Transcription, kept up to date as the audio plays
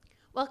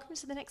Welcome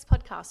to the next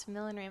podcast from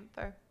Millinery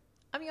Info.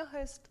 I'm your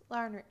host,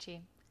 Lauren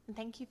Ritchie, and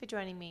thank you for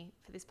joining me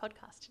for this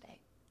podcast today.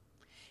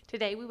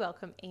 Today we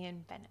welcome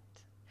Ian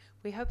Bennett.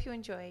 We hope you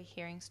enjoy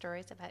hearing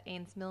stories about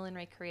Ian's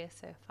millinery career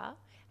so far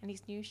and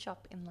his new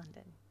shop in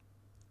London.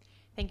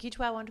 Thank you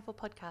to our wonderful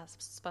podcast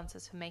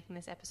sponsors for making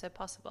this episode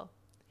possible.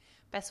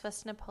 Best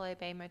Western Apollo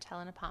Bay Motel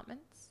and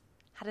Apartments,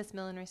 Hatters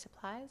Millinery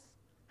Supplies,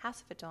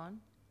 House of Adorn,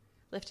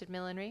 Lifted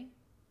Millinery,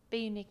 Be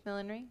Unique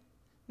Millinery,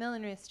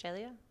 Millinery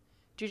Australia,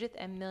 Judith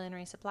M.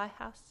 Millinery Supply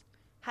House,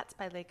 Hats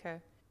by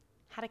Laco,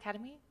 Hat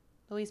Academy,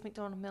 Louise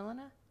McDonald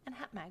Milliner, and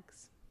Hat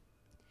Mags.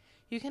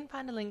 You can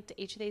find a link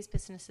to each of these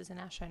businesses in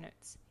our show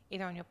notes,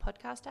 either on your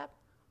podcast app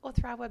or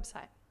through our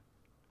website.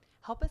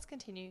 Help us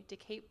continue to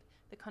keep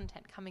the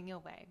content coming your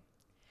way.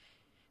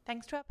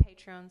 Thanks to our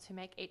Patreons who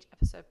make each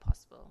episode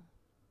possible.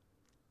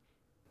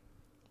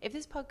 If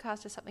this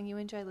podcast is something you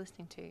enjoy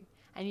listening to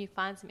and you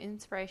find some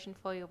inspiration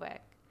for your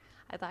work,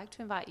 I'd like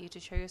to invite you to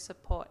show your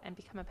support and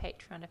become a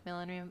patron of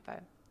Millinery Info.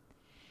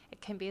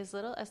 It can be as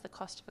little as the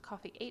cost of a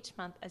coffee each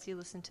month as you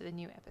listen to the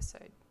new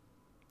episode.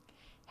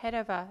 Head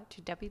over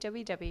to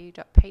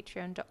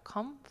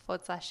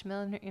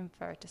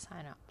www.patreon.com/millineryinfo to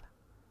sign up.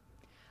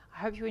 I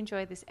hope you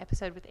enjoy this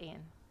episode with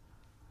Ian.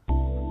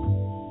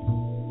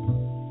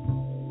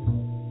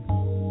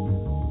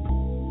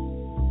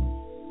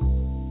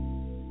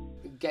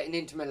 Getting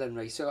into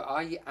millinery. So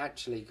I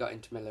actually got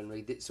into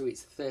millinery, so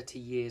it's 30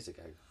 years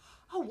ago.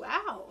 Oh,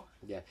 wow.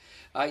 Yeah.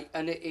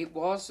 It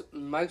was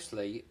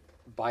mostly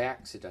by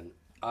accident.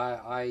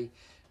 I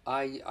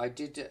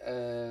did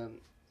a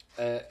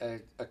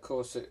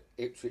course at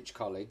Ipswich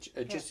College,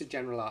 just a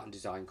general art and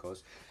design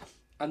course.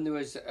 And there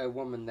was a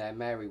woman there,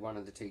 Mary, one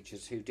of the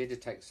teachers, who did a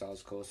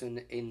textiles course.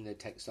 And in the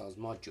textiles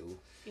module,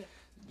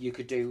 you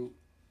could do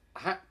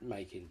hat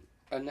making.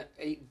 And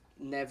it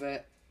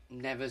never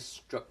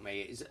struck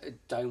me. It's a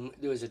dome.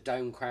 There was a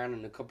dome crown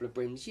and a couple of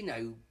brims.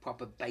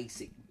 Proper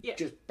basic,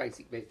 just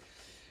basic bit.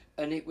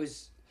 And it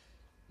was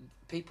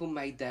people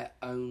made their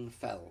own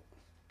felt.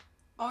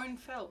 Own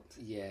felt.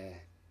 Yeah,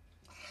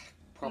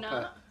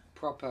 proper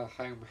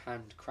home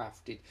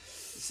handcrafted.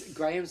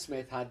 Graham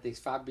Smith had this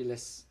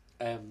fabulous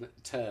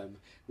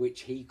term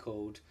which he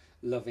called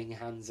 "loving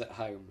hands at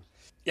home."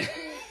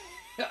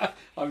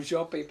 I'm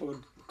sure people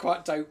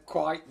don't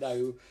quite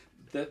know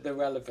the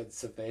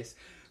relevance of this.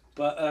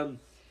 But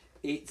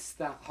it's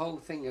that whole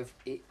thing of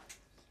it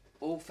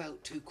all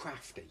felt too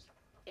crafty.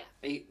 Yeah.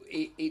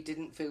 It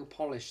didn't feel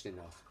polished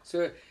enough.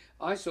 So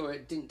I saw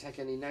it, didn't take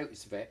any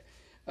notice of it.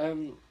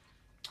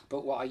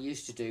 But what I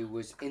used to do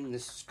was in the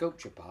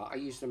sculpture part, I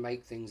used to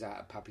make things out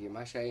of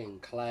papier-mâché and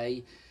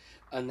clay,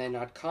 and then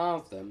I'd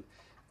carve them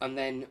and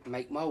then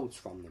make moulds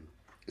from them.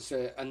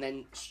 So and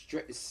then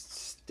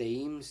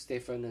steam,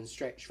 stiffen and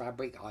stretch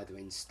fabric either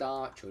in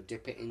starch or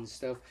dip it in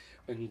stuff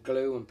and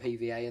glue and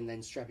PVA and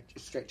then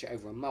stretch it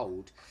over a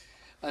mould.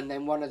 And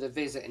then one of the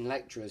visiting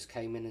lecturers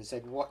came in and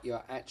said, what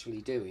you're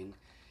actually doing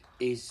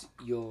is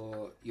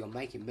you're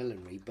making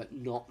millinery but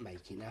not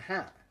making a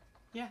hat.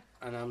 Yeah.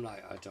 And I'm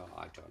like, I don't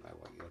know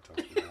what you're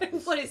talking about.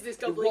 What is this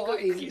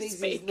gobbledygook you this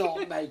speak? is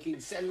not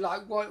making sense.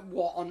 Like, what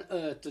on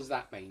earth does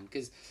that mean?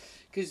 Because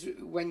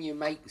when you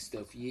make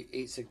stuff,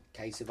 it's a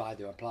case of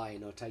either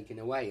applying or taking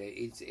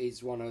away.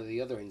 It's one or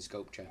the other in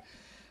sculpture.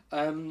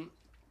 So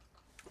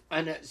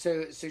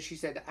she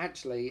said,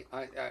 actually,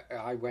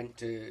 I went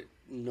to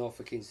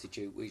Norfolk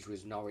Institute, which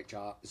was Norwich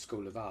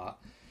School of Art,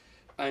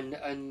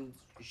 and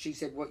she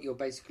said, what you're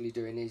basically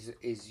doing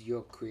is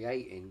you're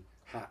creating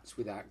hats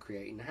without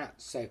creating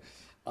hats. So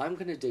I'm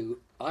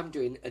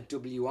doing a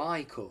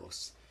WI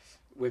course,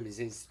 Women's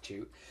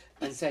Institute,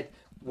 and said,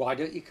 why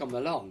don't you come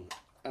along?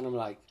 And I'm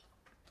like,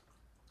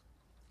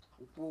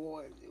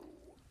 why?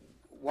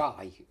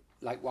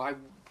 Like, why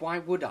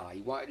would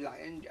I? Why?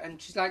 Like,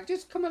 and she's like,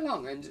 just come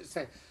along. And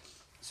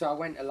so I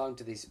went along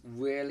to this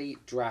really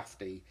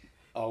drafty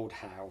old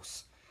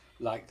house.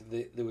 Like,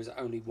 there was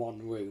only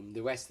one room.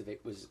 The rest of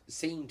it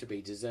seemed to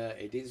be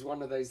deserted. It's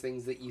one of those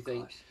things that you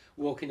think,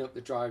 walking up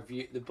the drive,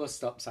 the bus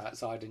stops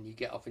outside and you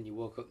get off and you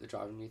walk up the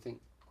drive and you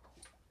think,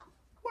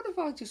 what have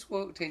I just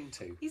walked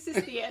into? Is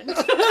this the end?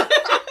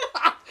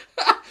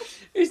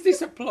 Is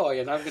this a ploy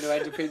and I'm going to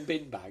end up in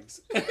bin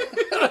bags?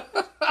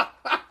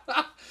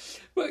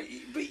 but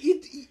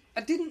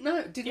I didn't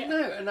know.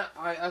 And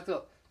I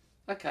thought,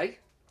 okay.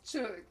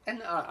 So,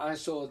 and I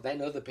saw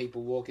then other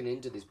people walking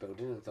into this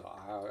building and I thought,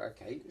 oh,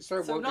 okay.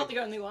 So I'm not the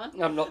only one.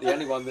 I'm not the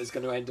only one that's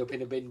going to end up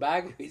in a bin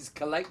bag. It's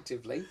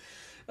collectively.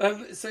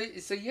 So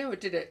yeah, I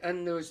did it.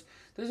 And there was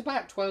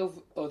about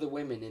 12 other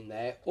women in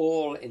there,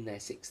 all in their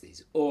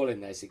 60s,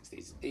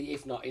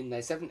 if not in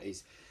their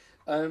 70s.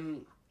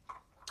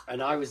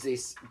 And I was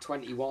this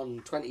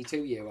 21,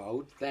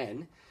 22-year-old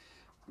then,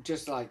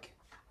 just like,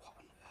 what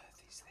on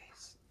earth is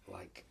this?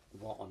 Like,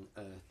 what on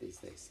earth is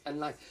this? And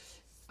like,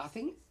 I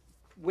think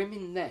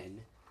women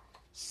then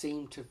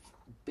seem to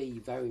be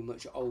very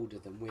much older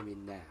than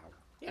women now.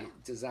 Yeah.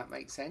 Does that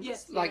make sense?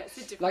 Yes. Like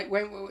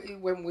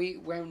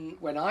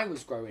when I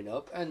was growing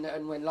up,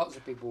 and when lots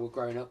of people were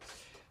growing up,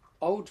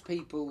 old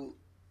people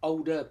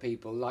older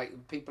people,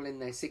 like people in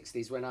their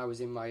 60s when I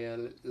was in my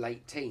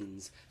late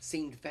teens,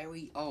 seemed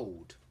very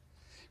old.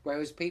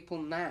 Whereas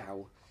people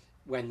now,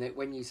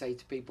 when you say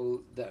to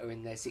people that are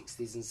in their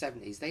 60s and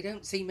 70s, they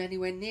don't seem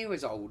anywhere near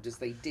as old as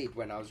they did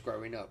when I was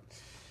growing up.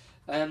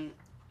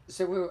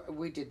 So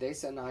we did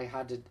this, and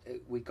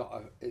we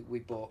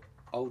bought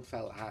old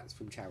felt hats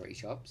from charity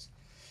shops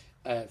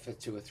for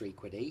 £2 or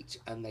 £3 each,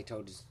 and they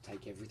told us to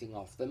take everything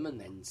off them and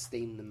then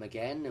steam them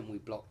again, and we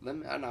blocked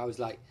them, and I was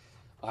like,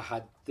 I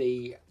had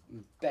the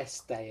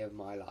best day of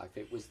my life.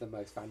 It was the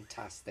most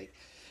fantastic,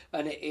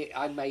 and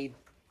I made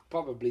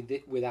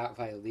probably without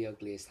fail the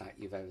ugliest hat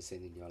you've ever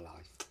seen in your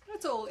life.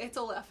 It's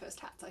all our first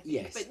hats, I think.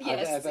 Yes, but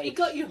yes, it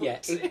got you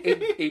hooked. Yeah,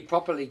 it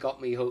properly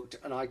got me hooked,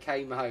 and I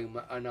came home,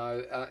 and I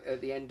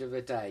at the end of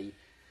a day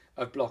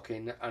of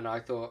blocking, and I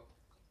thought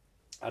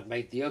I'd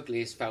made the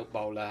ugliest felt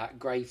bowler hat,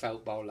 grey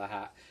felt bowler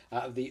hat,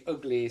 out of the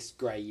ugliest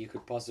grey you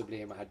could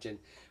possibly imagine,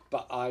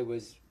 but I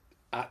was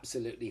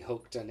absolutely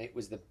hooked, and it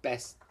was the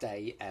best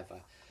day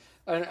ever.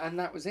 And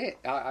that was it.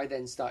 I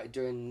then started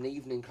doing an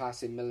evening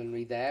class in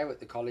millinery there at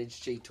the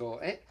college. She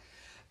taught it.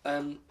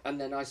 And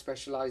then I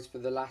specialised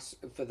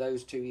for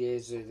those 2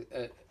 years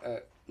at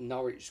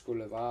Norwich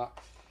School of Art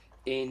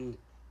in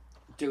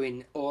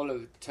turning all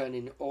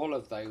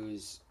of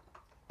those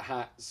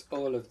hats,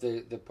 all of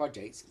the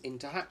projects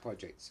into hat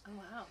projects. Oh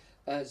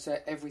wow! So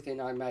everything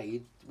I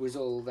made was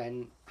all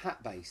then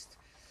hat based.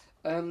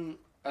 And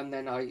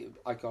then I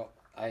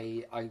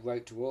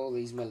wrote to all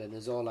these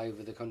milliners all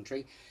over the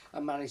country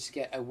and managed to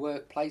get a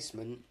work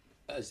placement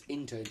as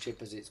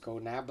internship, as it's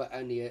called now, but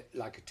only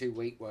like a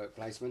 2-week work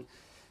placement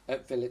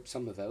at Philip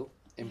Somerville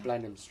in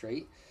Blenheim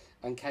Street,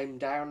 and came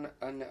down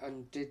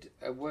and did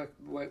a work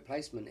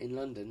placement in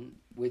London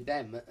with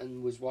them,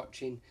 and was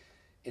watching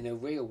in a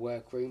real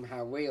workroom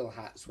how real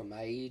hats were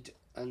made,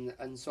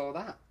 and saw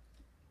that.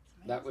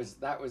 That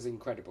was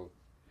incredible.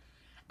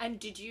 And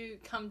did you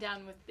come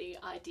down with the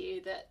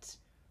idea that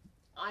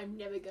I'm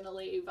never going to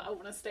leave, I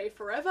want to stay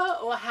forever,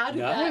 or how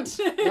did that?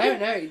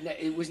 No,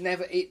 it was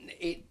never.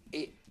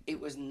 It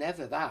was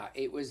never that.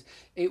 It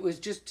was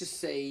just to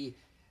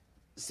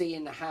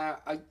seeing how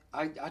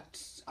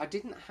I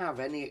didn't have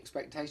any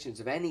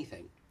expectations of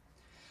anything,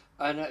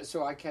 and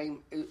so I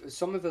came.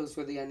 Somerville's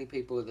were the only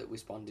people that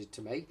responded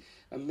to me,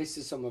 and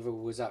Mr. Somerville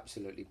was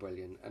absolutely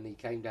brilliant, and he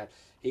came down.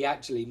 He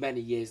actually, many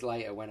years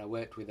later, when I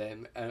worked with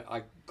him,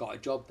 I got a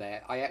job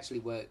there. I actually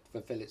worked for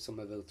Philip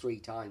Somerville 3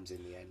 times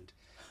in the end.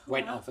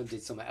 Went off and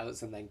did something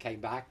else, and then came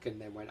back, and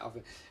then went off.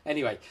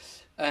 Anyway,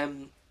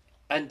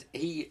 and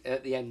he,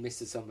 at the end,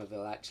 Mr.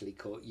 Somerville actually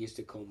used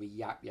to call me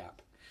Yap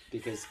Yap,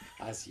 because,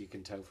 as you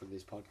can tell from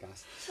this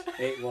podcast,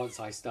 once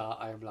I start,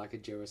 I am like a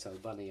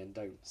Duracell bunny and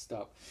don't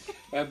stop.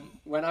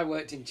 When I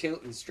worked in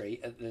Chiltern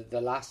Street at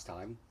the last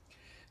time,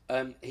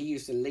 he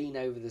used to lean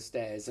over the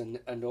stairs,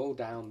 and all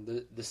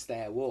down the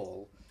stair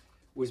wall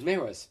was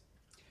mirrors.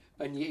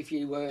 And if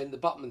you were in the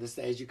bottom of the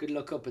stairs, you could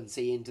look up and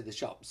see into the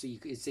shop, so you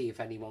could see if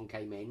anyone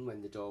came in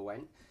when the door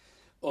went.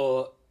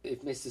 Or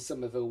if Mr.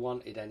 Somerville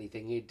wanted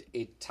anything,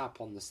 he'd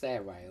tap on the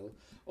stair rail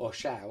or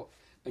shout,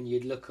 and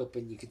you'd look up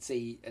and you could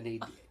see, and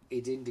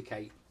he'd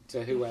indicate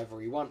to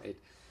whoever he wanted.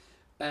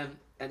 And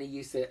he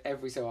used to,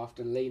 every so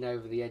often, lean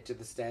over the edge of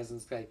the stairs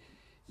and say,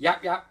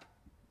 "Yap, yap,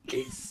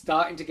 it's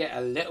starting to get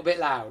a little bit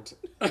loud."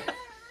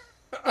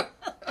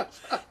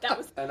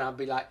 And I'd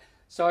be like,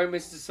 "Sorry,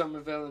 Mr.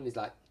 Somerville," and he's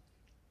like,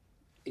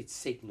 "It's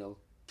signal."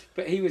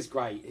 But he was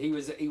great. He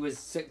was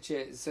such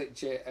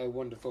a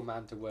wonderful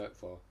man to work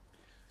for.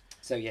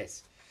 So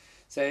yes,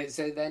 so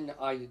then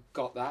I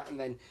got that, and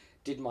then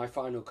did my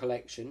final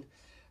collection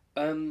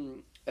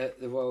at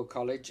the Royal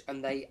College,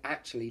 and they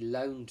actually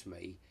loaned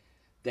me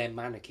their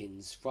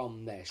mannequins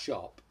from their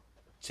shop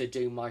to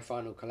do my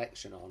final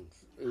collection on.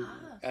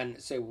 And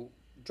so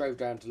drove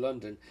down to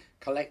London,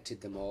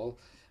 collected them all,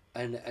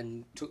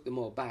 and took them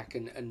all back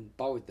and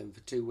borrowed them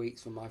for 2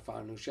 weeks for my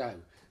final show,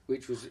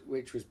 which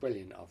was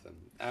brilliant of them.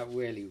 It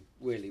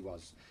really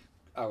was.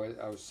 I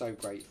was so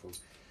grateful.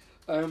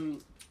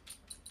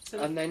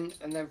 And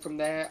then from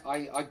there,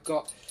 I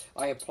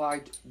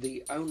applied.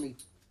 The only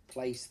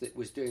place that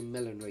was doing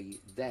millinery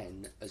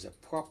then as a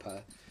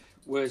proper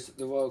was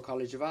the Royal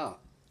College of Art.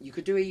 You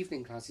could do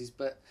evening classes,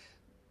 but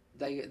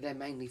they're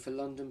mainly for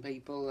London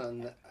people,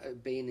 and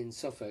being in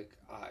Suffolk,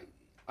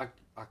 I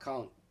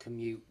can't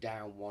commute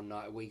down one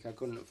night a week. I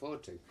couldn't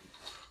afford to.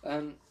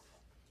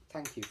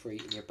 Thank you for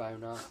eating your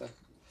bone, Arthur.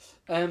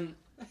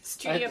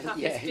 Studio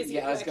Papa's busy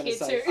I was going to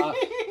say,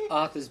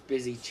 Arthur's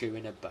busy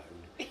chewing a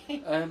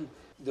bone.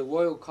 The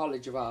Royal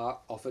College of Art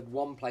offered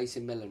 1 place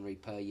in millinery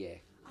per year.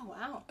 Oh,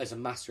 wow. As a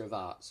Master of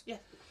Arts. Yeah.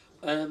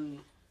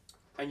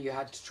 And you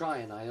had to try,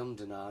 and I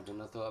ummed and ahed,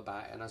 and I thought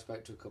about it, and I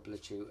spoke to a couple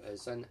of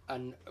tutors,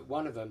 and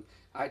one of them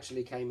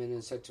actually came in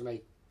and said to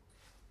me,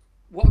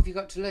 "What have you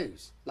got to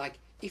lose? Like,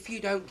 if you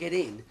don't get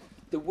in,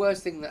 the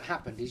worst thing that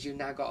happened is you've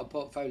now got a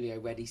portfolio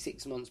ready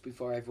 6 months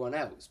before everyone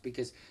else,"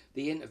 because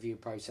the interview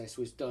process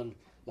was done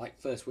like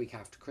first week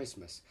after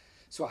Christmas.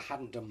 So I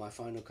hadn't done my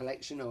final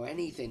collection or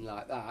anything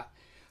like that,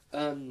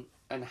 and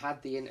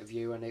had the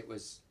interview, and it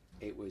was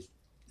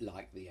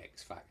like the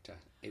X Factor.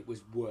 It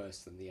was worse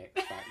than the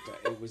X Factor.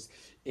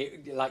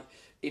 It like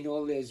in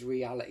all those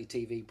reality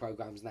TV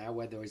programs now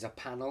where there is a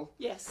panel.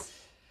 Yes.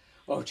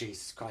 Oh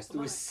Jesus Christ!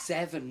 There was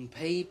 7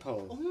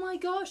 people. Oh my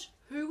gosh!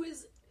 Who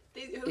was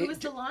the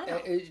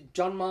lineup?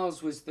 John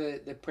Miles was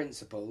the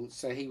principal,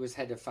 so he was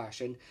head of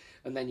fashion,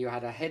 and then you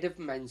had a head of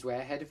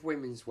menswear, head of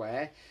women's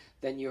wear.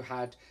 Then you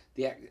had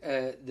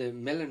the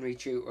millinery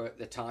tutor at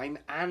the time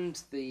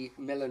and the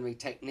millinery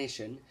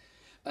technician,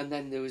 and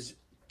then there was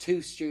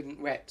 2 student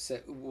reps,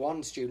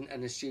 1 student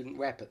and a student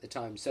rep at the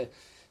time. So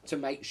to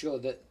make sure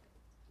that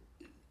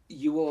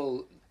you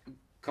all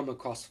come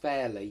across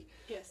fairly,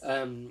 Yes.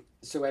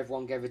 So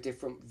everyone gave a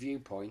different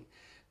viewpoint.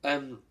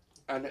 And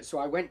so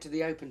I went to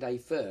the open day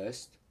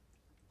first,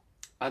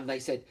 and they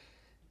said,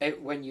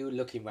 when you're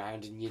looking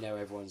around and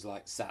everyone's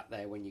like sat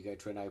there when you go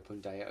to an open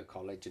day at a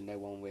college and no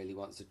one really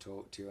wants to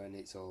talk to you, and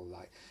it's all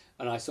like,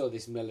 and I saw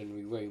this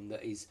millinery room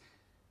that is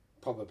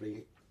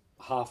probably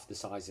half the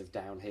size of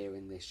down here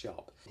in this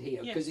shop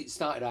here, because it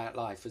started out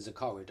life as a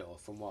corridor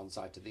from one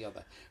side to the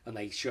other and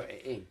they shut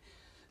it in.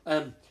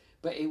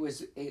 But it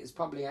was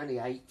probably only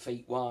 8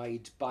 feet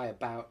wide by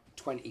about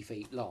 20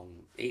 feet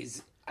long.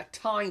 It's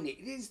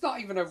not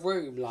even a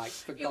room, like,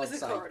 for God's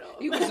sake.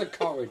 It was a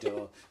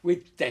corridor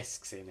with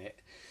desks in it.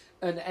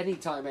 And any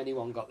time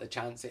anyone got the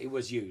chance, it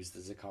was used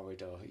as a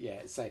corridor.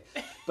 Yeah, so,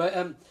 but,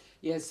 I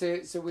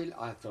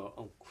thought,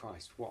 oh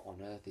Christ, what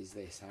on earth is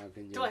this? How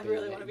can you Do I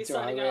really want to be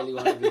signing up? Do I really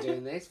want to be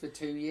doing this for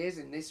 2 years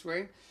in this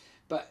room?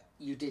 But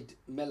you did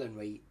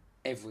millinery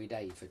every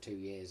day for 2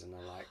 years, and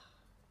I'm like,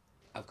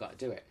 I've got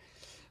to do it.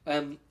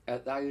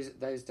 At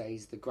those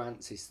days, the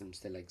grant system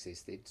still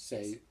existed,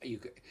 so you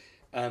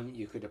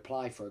could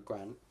apply for a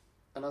grant.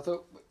 And I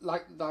thought,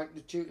 like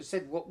the tutor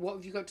said, what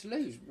have you got to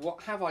lose?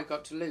 What have I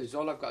got to lose?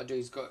 All I've got to do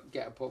is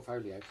get a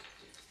portfolio.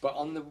 But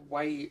on the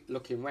way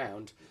looking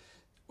round,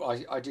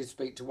 I did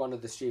speak to one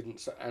of the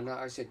students, and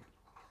I said,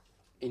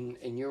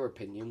 in your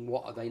opinion,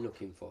 what are they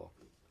looking for?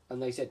 And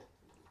they said,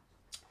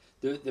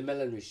 the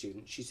millinery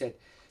student, she said,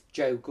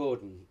 Joe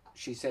Gordon,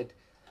 she said,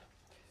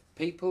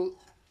 people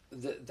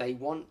that they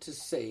want to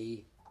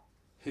see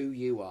who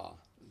you are.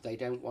 They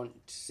don't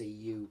want to see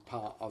you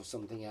part of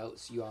something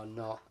else. You are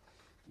not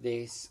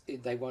this.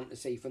 They want to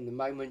see from the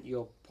moment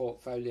your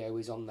portfolio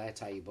is on their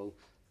table,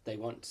 they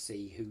want to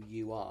see who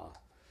you are.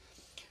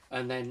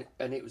 And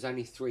it was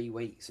only 3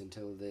 weeks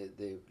until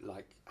the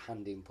like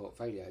handing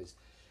portfolios.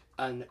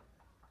 And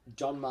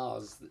John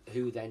Mars,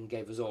 who then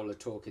gave us all a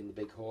talk in the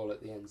big hall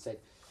at the end, said,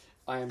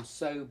 I am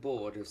so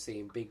bored of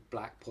seeing big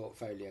black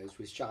portfolios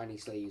with shiny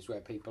sleeves where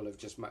people have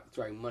just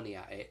thrown money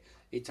at it.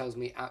 It tells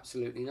me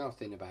absolutely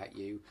nothing about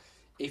you.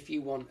 If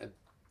you want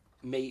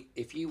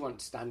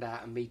to stand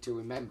out and me to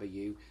remember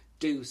you,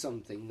 do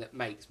something that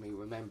makes me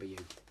remember you.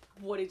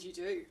 What did you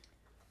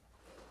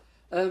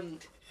do?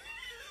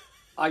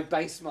 I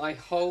based my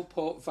whole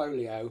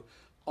portfolio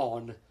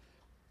on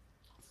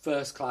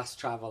first class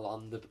travel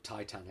on the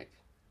Titanic.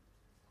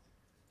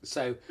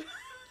 So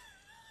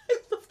I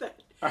love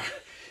that.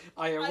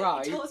 I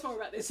arrived. Tell us more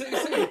about this.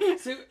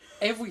 So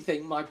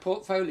everything, my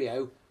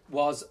portfolio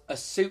was a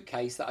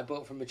suitcase that I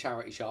bought from a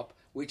charity shop,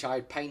 which I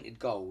had painted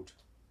gold.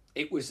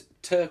 It was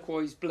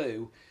turquoise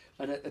blue,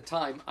 and at the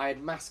time I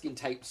had masking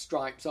tape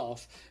stripes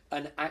off,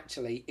 and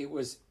actually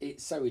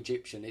it's so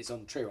Egyptian, it's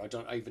untrue. I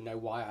don't even know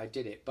why I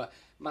did it, but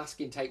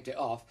masking taped it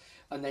off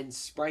and then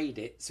sprayed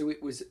it so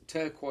it was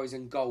turquoise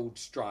and gold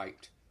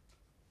striped.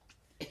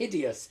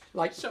 Hideous.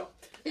 Like, sure.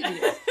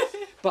 Hideous.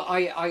 But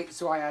I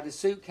had a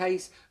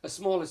suitcase, a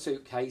smaller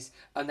suitcase,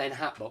 and then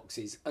hat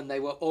boxes, and they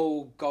were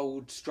all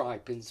gold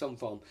stripe in some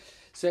form.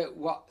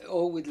 So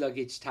all with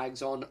luggage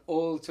tags on,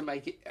 all to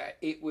make it.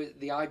 It was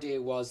the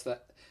idea was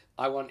that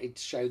I wanted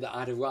to show that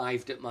I'd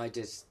arrived at my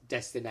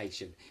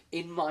destination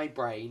in my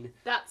brain.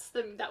 That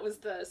was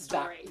the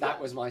story. That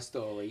was my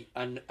story,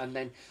 and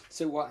then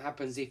so what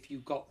happens if you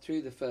got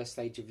through the first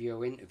stage of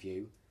your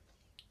interview?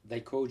 They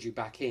called you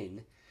back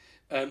in.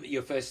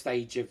 Your first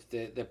stage of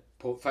the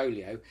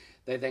portfolio,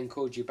 they then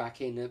called you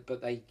back in,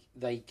 but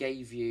they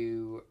gave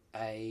you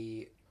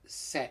a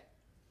set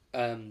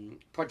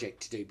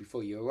project to do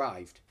before you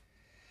arrived.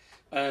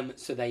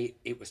 So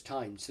it was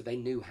timed, so they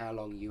knew how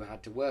long you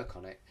had to work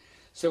on it.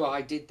 So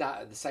I did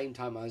that at the same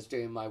time I was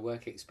doing my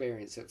work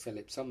experience at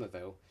Phillips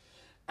Somerville,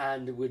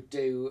 and would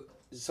do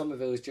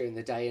Somerville's during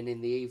the day, and in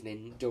the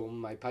evening doing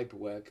my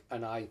paperwork,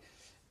 and I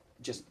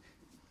just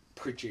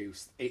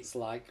produced. It's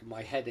like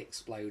my head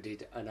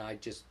exploded, and I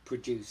just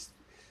produced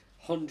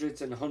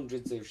hundreds and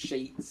hundreds of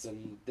sheets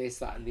and this,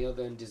 that and the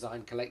other, and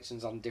designed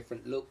collections on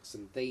different looks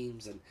and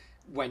themes, and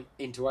went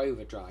into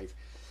overdrive.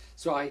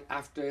 So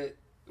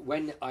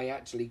when I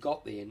actually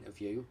got the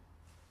interview,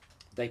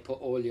 they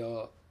put all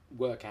your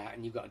work out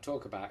and you've got to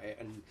talk about it,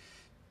 and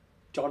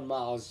John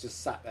Miles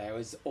just sat there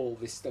as all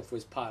this stuff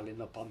was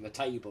piling up on the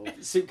table,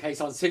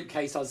 suitcase on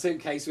suitcase on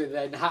suitcase, with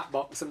then a hat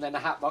box, and then a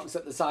hat box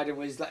at the side, and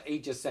was like, he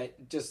just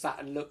sat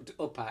and looked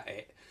up at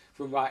it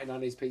from writing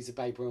on his piece of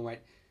paper and went,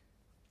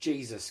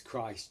 Jesus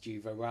Christ,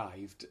 you've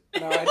arrived.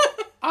 And I went,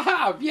 I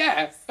have,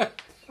 yeah.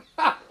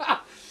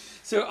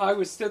 So I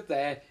was stood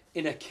there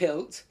in a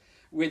kilt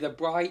with a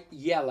bright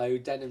yellow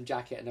denim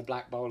jacket and a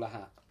black bowler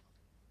hat.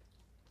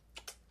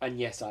 And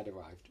yes, I'd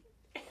arrived.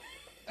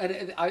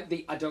 And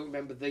I don't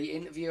remember the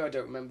interview. I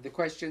don't remember the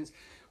questions.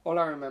 All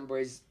I remember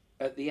is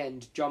at the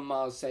end, John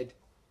Miles said,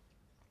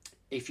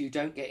 "If you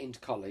don't get into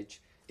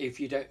college, if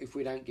we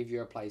don't give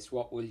you a place,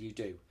 what will you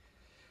do?"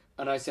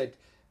 And I said,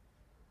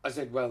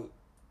 "Well,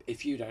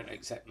 if you don't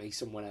accept me,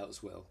 someone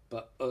else will.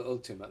 But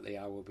ultimately,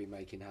 I will be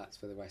making hats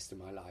for the rest of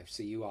my life.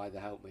 So you either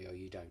help me or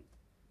you don't."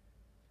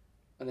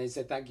 And they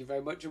said, "Thank you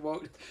very much," and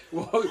walked,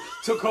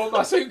 took all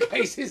my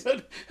suitcases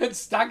and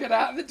staggered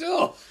out the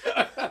door.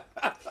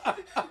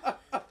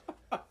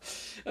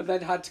 And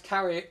then had to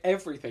carry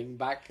everything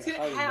back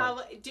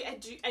home.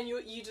 And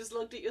you just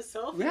looked at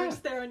yourself? Yeah, you were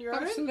just there on your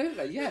own?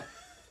 Absolutely, yeah.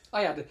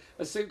 I had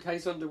a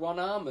suitcase under one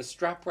arm, a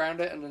strap around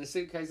it, and then a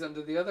suitcase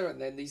under the other, and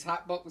then these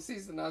hat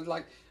boxes. And I was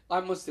like, I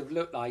must have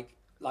looked like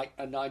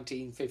a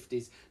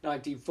 1950s,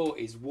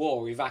 1940s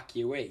war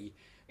evacuee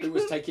who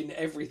was taking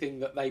everything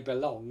that they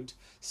belonged,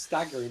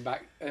 staggering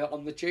back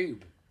on the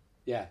tube.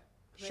 Yeah,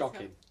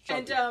 shocking.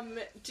 And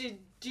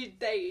did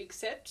they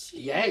accept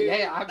you?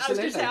 Yeah, absolutely. I was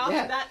just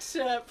after that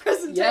Yeah,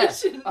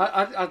 presentation.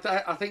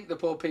 I think the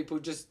poor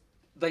people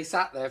they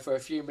sat there for a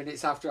few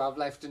minutes after I've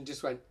left and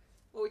just went,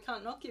 "Well, we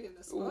can't not give him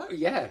the spot."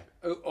 Yeah,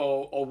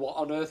 or what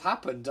on earth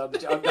happened?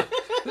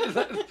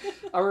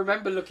 I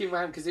remember looking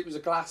around because it was a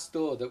glass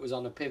door that was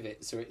on a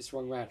pivot, so it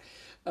swung round.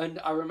 And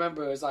I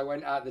remember as I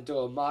went out the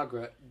door,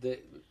 Margaret,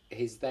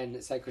 his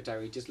then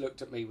secretary, just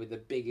looked at me with the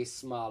biggest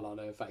smile on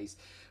her face.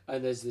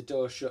 And as the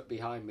door shut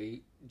behind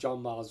me,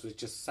 John Miles was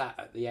just sat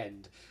at the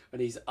end, and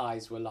his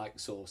eyes were like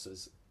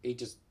saucers. He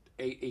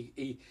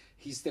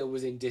still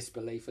was in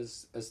disbelief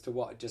as to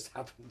what had just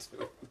happened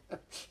to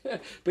him.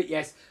 But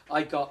yes,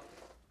 I got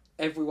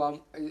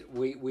everyone.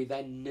 We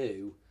then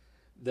knew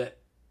that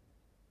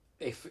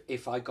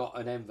if I got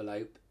an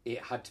envelope, it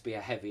had to be a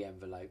heavy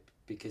envelope,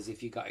 because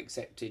if you got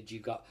accepted,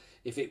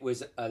 if it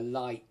was a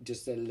light,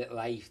 just a little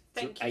A4.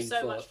 Thank you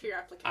so much for your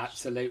application.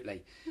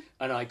 Absolutely.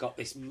 And I got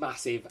this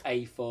massive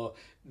A4,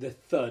 the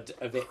thud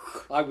of it.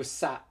 I was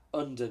sat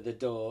under the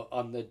door,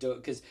 on the door,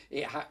 because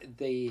it had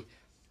we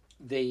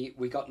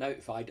got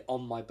notified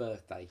on my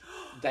birthday.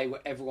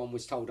 Everyone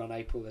was told on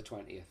April the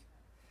 20th.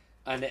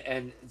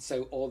 And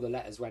so all the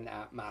letters went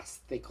out mass,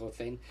 thick or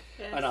thin.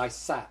 Yes. And I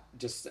sat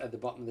just at the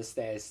bottom of the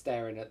stairs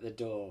staring at the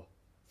door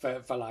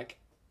for like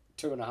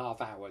 2.5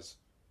 hours.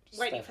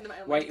 Waiting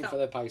for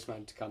the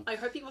postman to come. I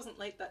hope he wasn't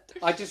late that day.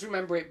 I just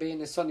remember it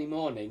being a sunny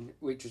morning,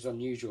 which was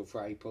unusual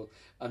for April,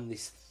 and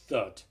this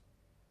thud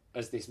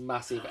as this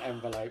massive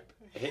envelope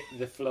hit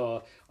the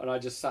floor, and I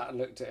just sat and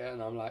looked at it,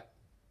 and I'm like,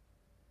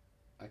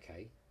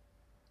 okay,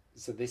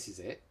 so this is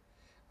it.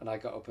 And I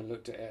got up and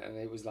looked at it, and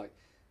it was like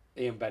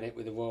Ian Bennett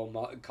with the Royal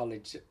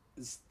College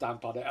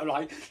stamp on it. I'm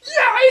like,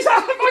 yes!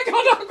 Oh my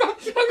God,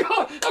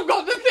 I've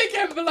got the thick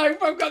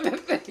envelope. I've got the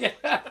thick.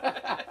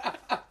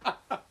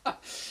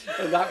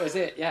 And that was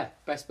it. Yeah,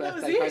 best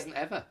birthday present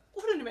ever.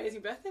 What an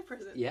amazing birthday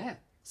present. Yeah.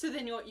 So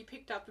then you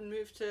picked up and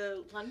moved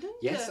to London?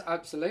 Yes,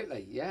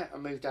 absolutely. Yeah, I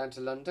moved down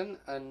to London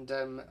and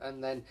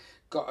then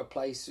got a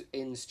place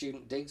in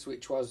Student Digs,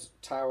 which was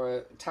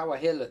Tower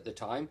Hill at the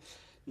time,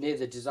 near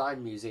the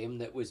Design Museum,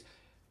 that was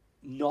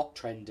not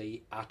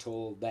trendy at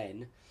all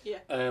then. Yeah.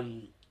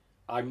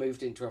 I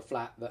moved into a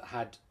flat that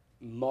had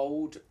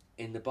mould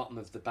in the bottom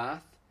of the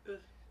bath. Ugh.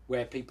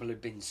 Where people had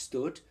been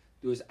stood.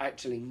 There was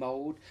actually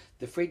mould.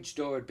 The fridge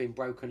door had been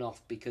broken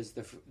off because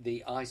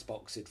the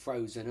icebox had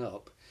frozen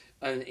up.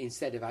 And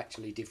instead of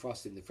actually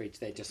defrosting the fridge,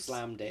 they just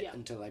slammed it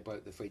until they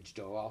broke the fridge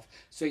door off.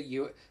 So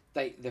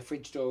the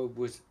fridge door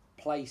was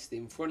placed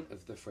in front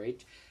of the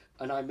fridge,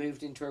 and I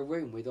moved into a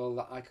room with all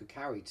that I could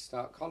carry to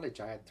start college.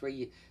 I had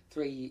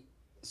three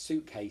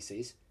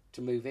suitcases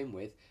to move in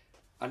with,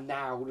 and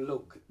now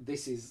look,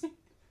 this is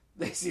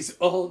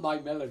all my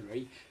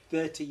millinery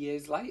 30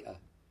 years later.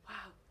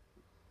 Wow.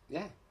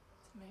 Yeah.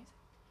 That's amazing.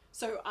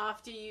 So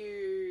after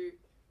you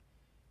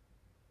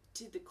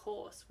did the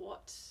course,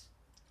 what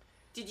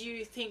did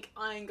you think?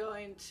 I'm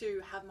going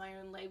to have my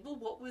own label?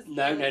 What was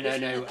no.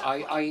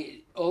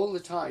 I all the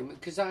time,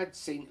 because I'd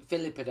seen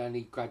Philip had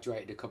only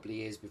graduated a couple of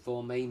years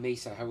before me.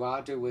 Misa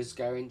Harada was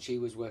going. She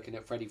was working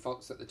at Freddie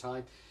Fox at the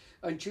time,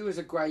 and she was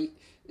a great.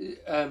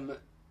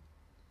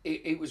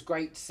 It was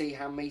great to see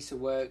how Misa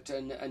worked,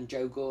 and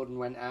Jo Gordon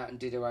went out and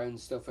did her own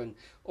stuff, and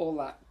all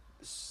that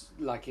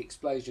like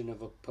explosion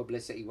of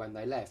publicity when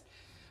they left.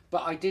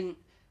 But I didn't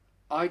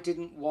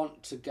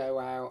want to go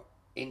out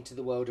into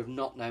the world of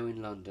not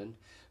knowing London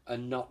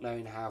and not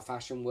knowing how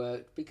fashion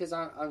worked, because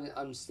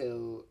I'm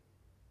still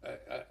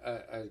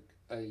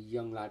a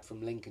young lad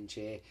from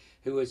Lincolnshire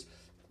who was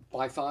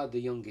by far the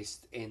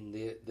youngest in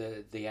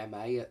the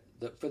MA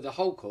for the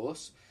whole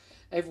course.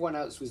 Everyone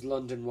else was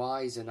London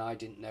wise, and I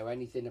didn't know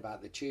anything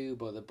about the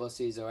tube or the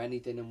buses or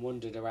anything, and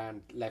wandered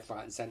around left,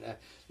 right and centre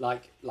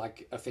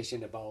like a fish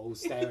in a bowl,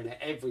 staring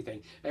at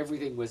everything.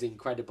 Everything was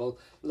incredible.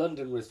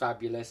 London was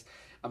fabulous.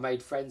 I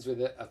made friends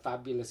with a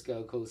fabulous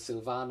girl called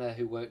Silvana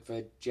who worked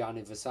for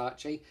Gianni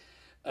Versace,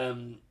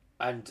 and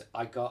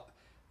I got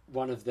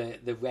one of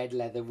the red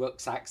leather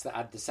rucksacks that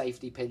had the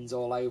safety pins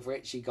all over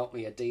it. She got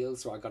me a deal,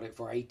 so I got it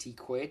for 80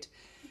 quid.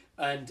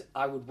 And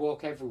I would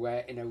walk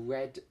everywhere in a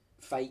red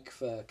fake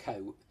fur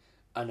coat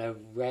and a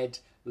red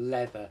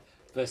leather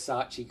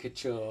Versace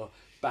Couture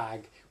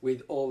bag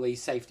with all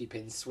these safety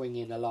pins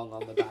swinging along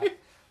on the back.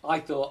 I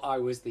thought I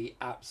was the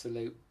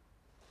absolute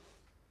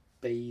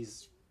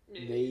bees,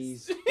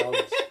 knees,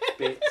 dogs,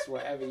 bits,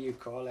 whatever you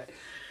call it.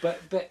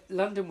 But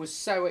London was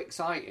so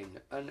exciting,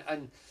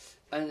 and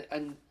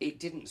it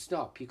didn't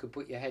stop. You could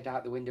put your head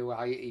out the window.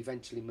 I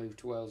eventually moved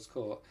to Earls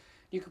Court.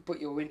 You could put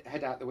your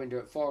head out the window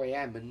at 4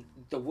 a.m. and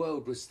the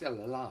world was still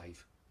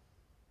alive.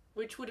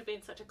 Which would have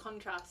been such a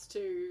contrast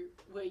to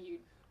where you.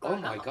 Oh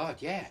my God,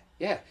 yeah.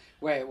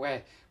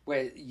 Where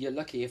you're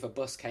lucky if a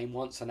bus came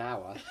once an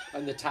hour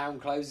and the town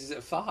closes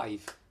at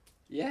 5.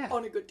 Yeah.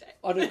 On a good day.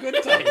 On a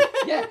good day.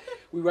 Yeah.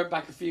 We went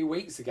back a few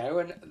weeks ago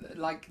and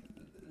like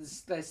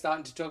they're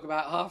starting to talk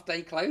about half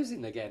day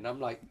closing again. I'm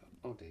like,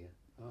 oh dear.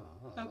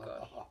 Oh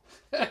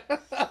God.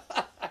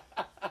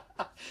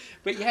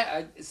 But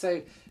yeah,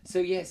 so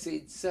yes,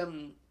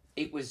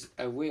 it was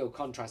a real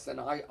contrast, and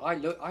I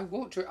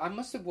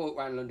must have walked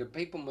around London.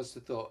 People must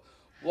have thought,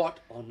 what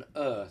on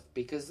earth?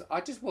 Because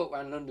I just walked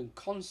around London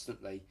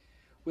constantly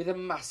with a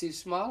massive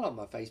smile on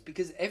my face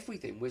because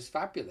everything was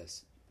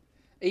fabulous.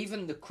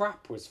 Even the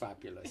crap was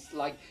fabulous.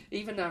 Like,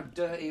 even how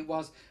dirty it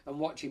was, and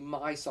watching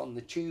mice on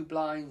the tube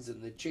lines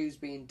and the tubes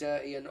being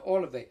dirty and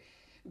all of it.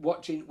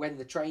 Watching when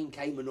the train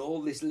came and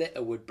all this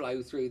litter would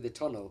blow through the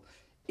tunnel.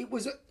 It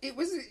was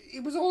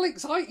all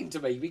exciting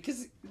to me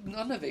because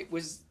none of it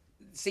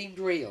seemed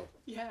real.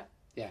 Yeah.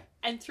 Yeah.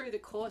 And through the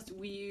course,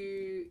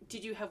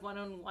 did you have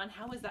one-on-one?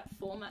 How was that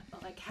format?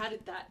 Like, how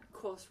did that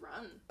course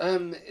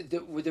run?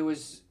 There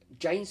was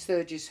Jane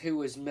Sturgis, who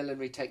was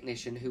millinery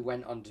technician, who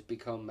went on to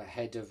become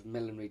head of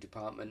millinery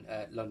department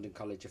at London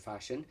College of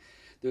Fashion.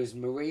 There was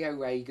Marie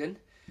O'Regan,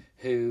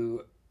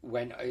 who's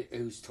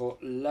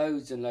taught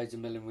loads and loads of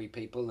millinery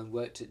people and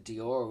worked at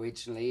Dior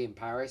originally in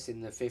Paris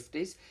in the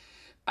 50s.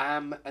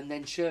 And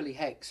then Shirley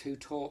Hex, who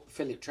taught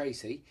Philip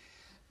Tracy.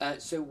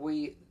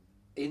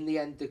 In the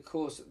end, the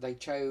course, they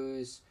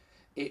chose,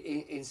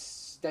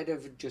 instead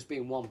of just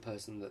being one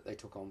person that they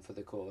took on for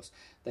the course,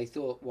 they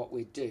thought what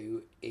we'd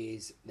do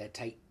is they'd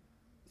take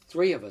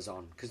 3 of us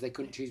on, because they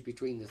couldn't choose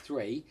between the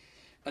 3,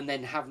 and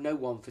then have no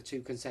one for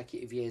 2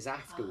 consecutive years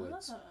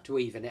afterwards to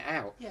even it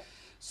out. Yeah.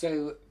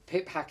 So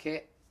Pip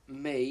Hackett,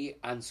 me,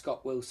 and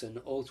Scott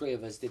Wilson, all 3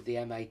 of us did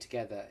the MA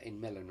together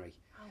in millinery.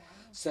 Oh, wow.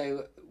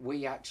 So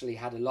we actually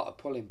had a lot of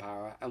pulling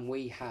power, and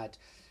we had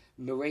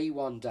Marie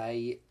one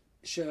day,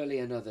 Shirley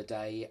another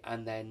day,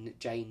 and then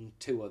Jane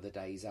 2 other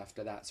days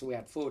after that. So we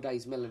had 4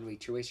 days millinery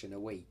tuition a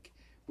week,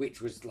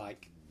 which was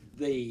like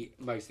the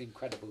most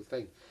incredible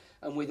thing.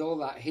 And with all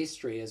that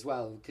history as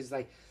well, because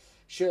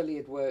Shirley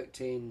had worked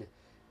in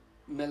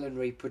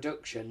millinery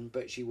production,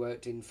 but she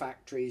worked in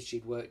factories,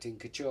 she'd worked in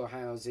couture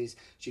houses,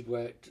 she'd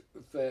worked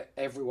for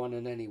everyone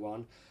and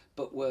anyone,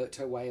 but worked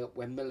her way up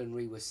when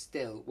millinery was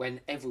when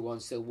everyone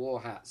still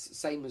wore hats,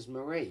 same as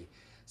Marie.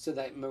 So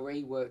that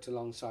Marie worked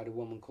alongside a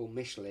woman called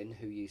Michelin,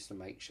 who used to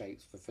make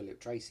shapes for Philip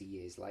Tracy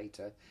years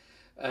later.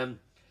 And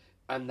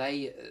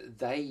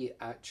they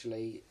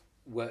actually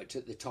worked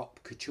at the top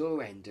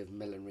couture end of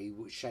millinery,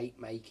 shape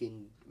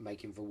making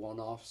for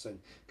one-offs and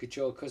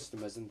couture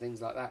customers and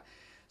things like that.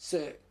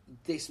 So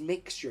this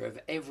mixture of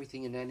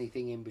everything and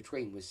anything in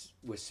between was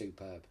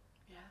superb.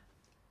 Yeah.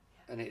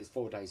 And it was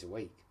 4 days a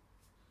week.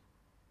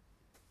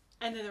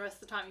 And then the rest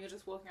of the time you're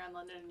just walking around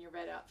London in your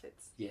red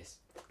outfits. Yes,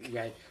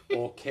 red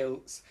or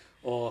kilts.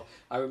 Or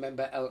I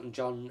remember Elton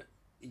John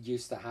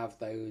used to have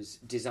those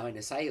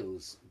designer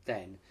sales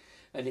then,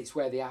 and it's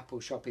where the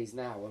Apple shop is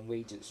now on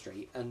Regent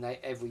Street. And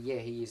every year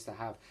he used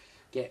to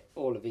get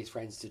all of his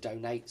friends to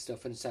donate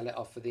stuff and sell it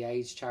off for the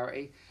AIDS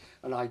charity.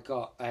 And I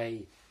got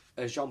a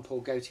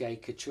Jean-Paul Gaultier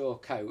couture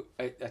coat,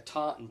 a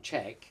tartan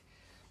check,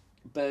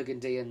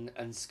 burgundy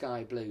and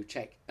sky blue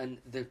check, and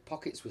the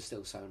pockets were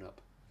still sewn up.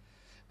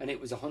 And it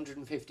was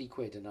 150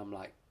 quid, and I'm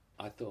like,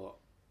 I thought,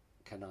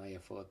 can I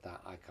afford that?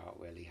 I can't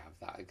really have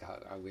that.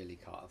 I really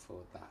can't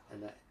afford that.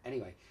 And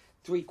anyway,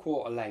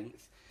 3/4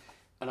 length,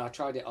 and I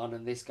tried it on,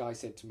 and this guy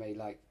said to me,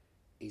 like,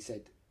 he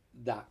said,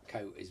 that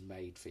coat is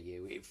made for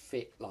you. It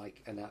fit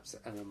like an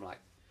absolute, and I'm like,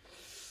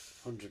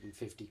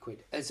 150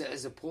 quid. As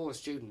a poor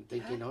student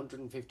thinking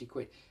 150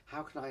 quid,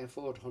 how can I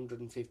afford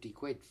 150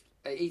 quid?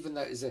 Even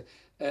though it's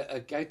a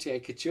Gaultier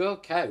couture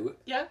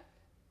coat. Yeah.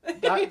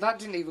 that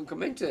didn't even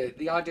come into it.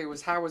 The idea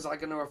was, how was I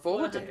going to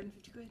afford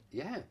 150 quid.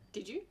 Yeah.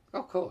 Did you?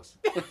 Of course.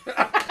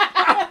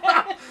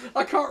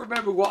 I can't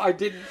remember what I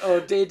didn't or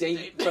did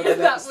eat for the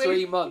next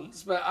 3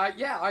 months, but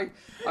I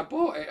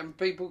bought it, and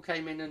people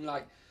came in and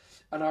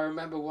and I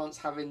remember once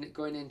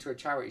going into a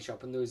charity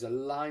shop, and there was a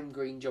lime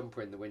green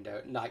jumper in the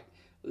window, like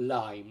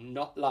lime,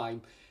 not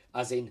lime,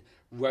 as in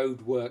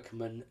road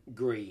workman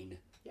green.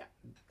 Yeah.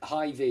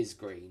 High vis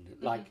green,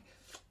 like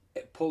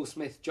Paul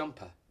Smith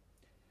jumper.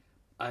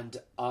 And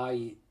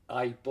I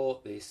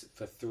bought this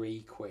for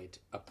 3 quid,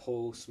 a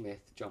Paul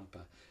Smith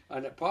jumper.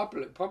 And it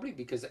probably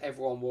because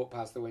everyone walked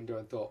past the window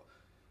and thought,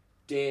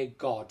 dear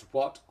God,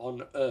 what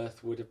on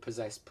earth would have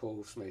possessed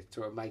Paul Smith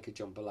to make a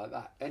jumper like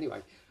that?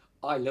 Anyway,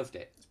 I loved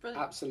it. It's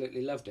brilliant.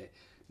 Absolutely loved it.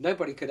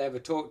 Nobody could ever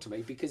talk to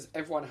me because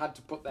everyone had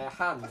to put their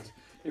hand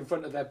in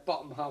front of their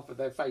bottom half of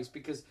their face,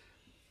 because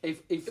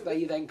if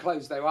they then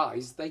closed their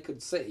eyes, they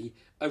could see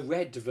a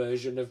red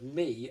version of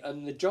me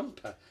and the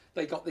jumper.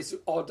 They got this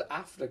odd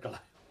afterglow.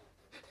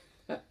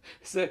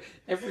 So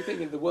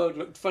everything in the world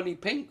looked funny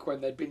pink when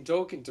they'd been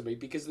talking to me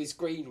because the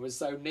screen was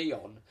so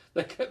neon.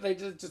 They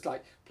just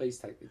like, please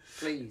take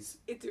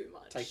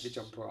the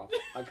jumper off.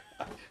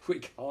 We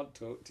can't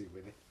talk to you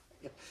with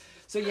it.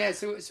 So yeah,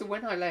 so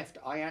when I left,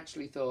 I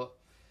actually thought,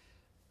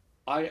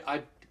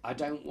 I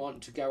don't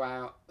want to go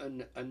out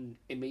and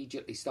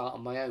immediately start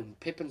on my own.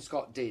 Pip and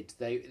Scott did.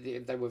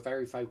 They were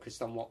very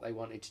focused on what they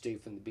wanted to do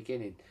from the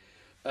beginning.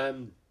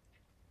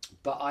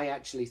 But I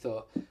actually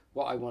thought,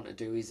 what I want to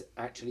do is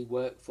actually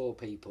work for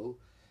people,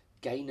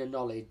 gain a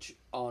knowledge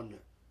on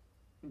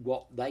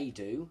what they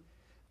do,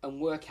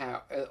 and work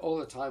out all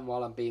the time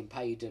while I'm being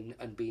paid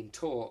and being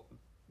taught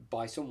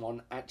by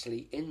someone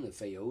actually in the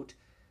field.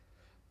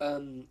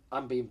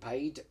 I'm being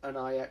paid, and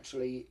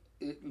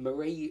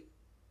Marie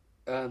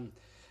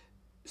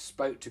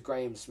spoke to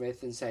Graham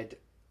Smith and said,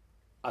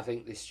 I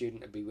think this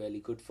student would be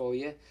really good for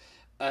you.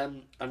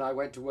 And I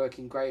went to work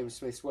in Graham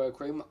Smith's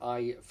workroom.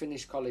 I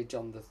finished college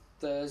on the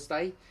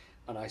Thursday,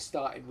 and I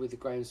started with the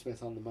Graham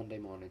Smith on the Monday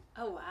morning.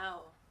 Oh,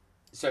 wow.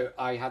 So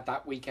I had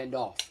that weekend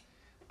off,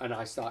 and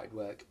I started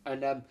work.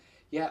 And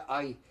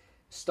I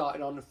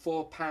started on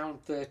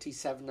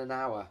 £4.37 an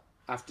hour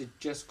after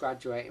just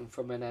graduating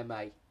from an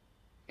MA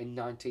in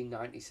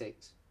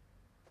 1996.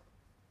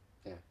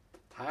 Yeah.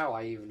 How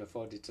I even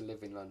afforded to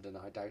live in London,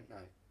 I don't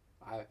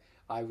know.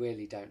 I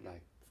really don't know.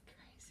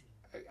 It's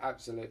crazy.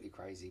 Absolutely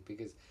crazy,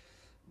 because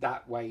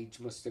that wage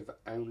must have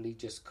only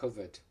just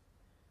covered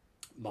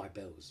my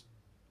bills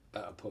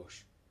at a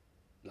push.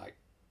 Like,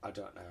 I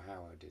don't know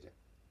how I did it.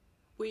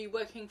 Were you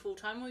working full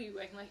time, or were you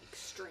working like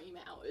extreme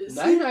hours?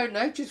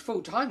 No, just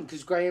full time,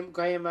 because Graham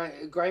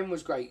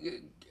was great.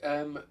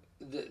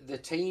 The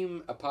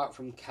team, apart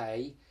from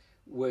Kay,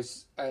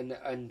 was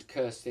and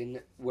Kirsten,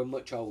 were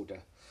much older.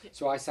 Yeah.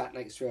 So I sat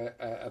next to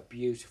a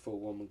beautiful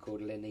woman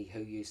called Linny,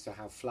 who used to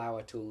have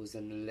flower tools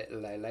and a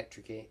little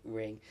electric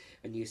ring,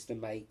 and used to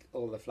make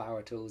all the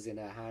flower tools in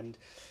her hand.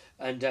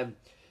 And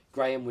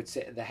Graham would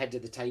sit at the head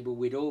of the table.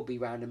 We'd all be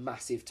round a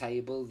massive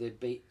table. There'd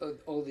be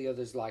all the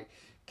others, like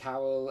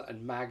Carol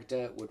and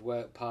Magda, would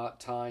work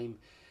part-time.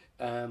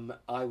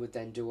 I would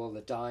then do all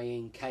the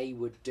dyeing. Kay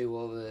would do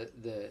all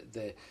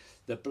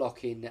the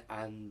blocking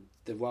and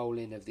the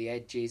rolling of the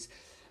edges.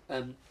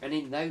 And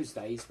in those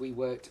days, we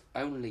worked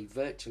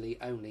virtually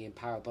only in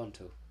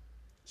Parabuntal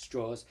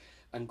straws.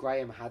 And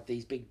Graham had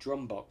these big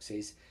drum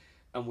boxes,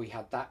 and we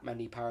had that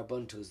many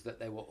Parabuntals that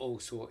they were all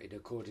sorted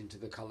according to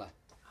the colour.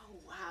 Oh,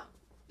 wow.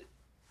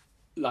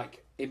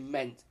 Like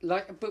immense,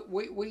 but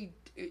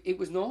it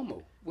was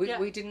normal. We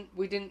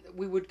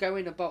would go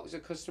in a box. A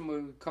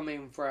customer would come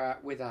in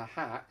with a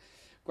hat.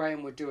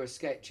 Graham would do a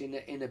sketch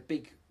in a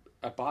big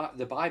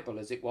the Bible,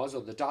 as it was,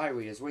 or the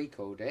diary as we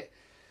called it,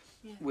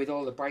 with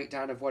all the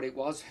breakdown of what it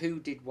was, who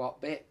did what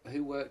bit,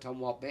 who worked on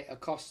what bit, a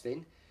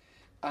costing,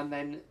 and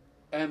then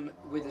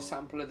with a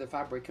sample of the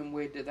fabric, and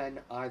we'd then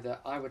either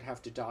I would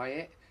have to dye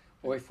it,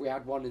 or if we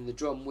had one in the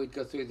drum, we'd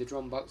go through the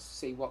drum box to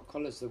see what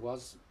colours there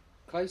was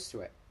close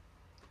to it.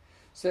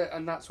 So,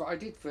 and that's what I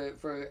did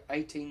for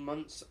 18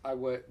 months. I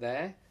worked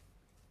there,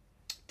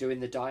 doing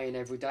the dyeing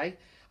every day.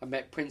 I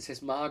met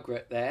Princess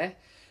Margaret there.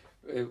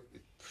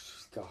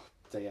 God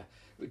dear.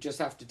 Just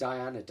after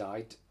Diana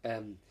died,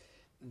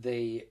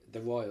 the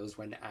royals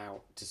went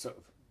out to sort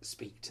of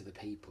speak to the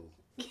people.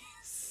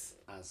 Yes.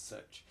 As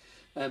such.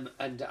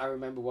 And I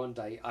remember one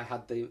day I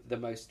had the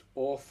most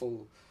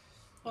awful...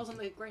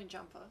 Wasn't it a green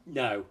jumper?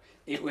 No,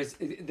 it was.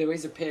 There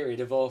is a period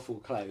of awful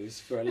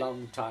clothes for a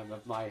long time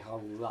of my whole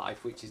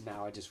life, which is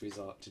now I just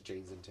resort to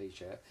jeans and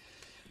t-shirt.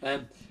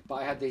 But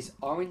I had this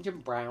orange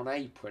and brown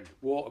apron,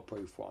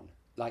 waterproof one.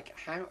 Like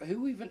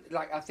who even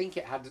I think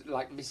it had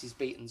like Mrs.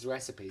 Beeton's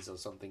recipes or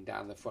something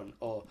down the front,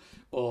 or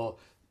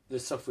the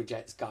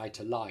Suffragette's Guide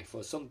to Life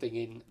or something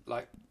in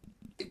like.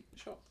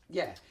 Sure.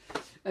 Yeah,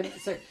 and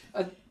so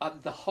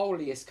the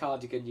holiest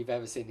cardigan you've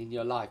ever seen in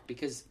your life,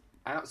 because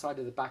outside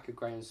of the back of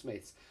Graham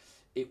Smith's,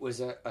 it was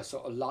a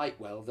sort of light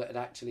well that had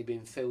actually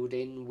been filled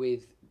in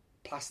with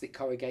plastic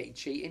corrugated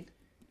sheeting.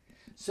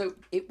 So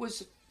it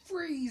was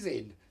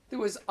freezing. There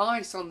was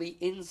ice on the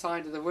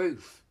inside of the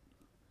roof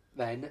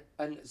then,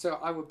 and so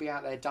I would be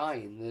out there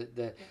dyeing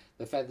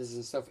the feathers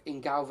and stuff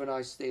in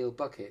galvanised steel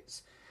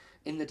buckets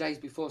in the days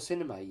before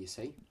cinema, you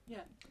see.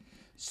 Yeah.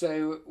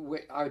 So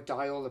I would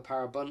dye all the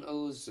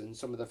Parabuntals and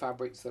some of the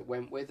fabrics that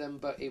went with them,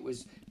 but it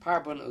was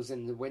Parabuntals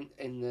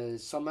in the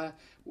summer,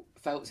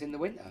 felts in the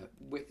winter.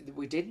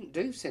 We didn't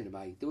do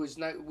cinema.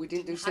 We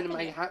didn't do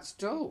cinema hats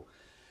at all.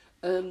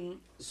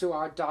 So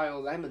I'd dye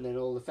all them, and then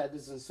all the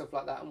feathers and stuff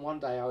like that. And one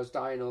day I was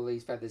dyeing all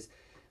these feathers,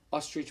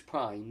 ostrich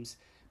primes,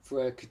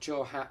 for a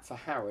couture hat for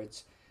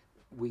Harrods.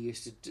 We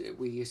used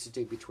to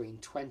do between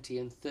 20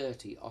 and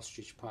 30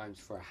 ostrich primes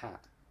for a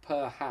hat,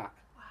 per hat.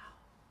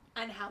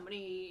 And how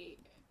many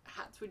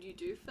hats would you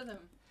do for them?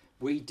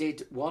 We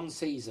did one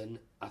season,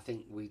 I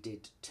think we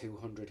did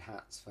 200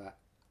 hats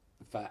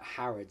for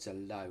Harrods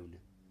alone.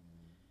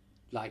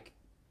 Like,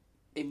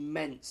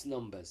 immense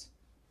numbers.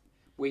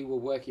 We were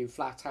working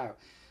flat out.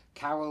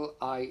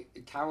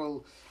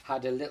 Carol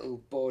had a little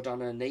board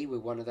on her knee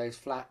with one of those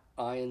flat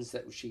irons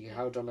that she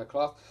held on a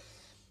cloth,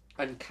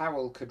 and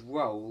Carol could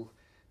roll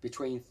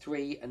between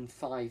 3 and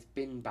 5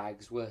 bin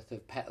bags worth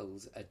of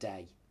petals a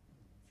day.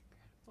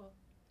 Well,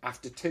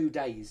 after 2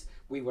 days,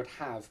 we would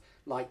have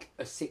like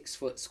a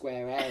 6-foot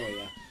square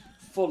area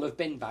full of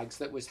bin bags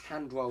that was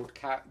hand-rolled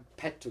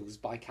petals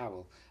by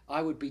Carol.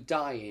 I would be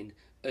dyeing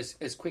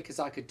as quick as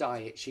I could dye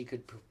it. She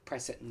could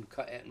press it and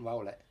cut it and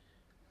roll it.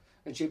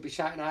 And she'd be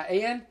shouting out,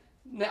 Ian,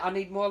 I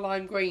need more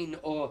lime green.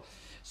 Or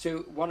so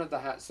one of the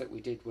hats that we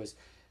did was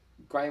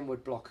Graham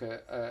would block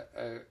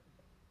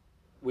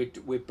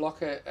we'd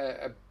block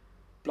a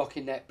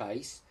blocking net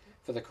base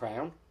for the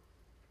crown.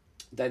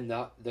 Then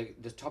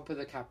the top of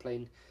the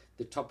caplin,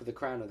 the top of the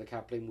crown of the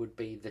caplin would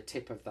be the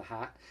tip of the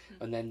hat,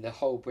 and then the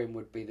whole brim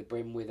would be the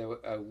brim with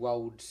a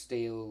rolled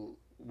steel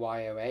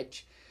wire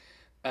edge,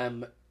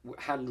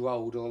 hand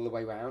rolled all the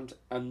way round,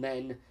 and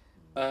then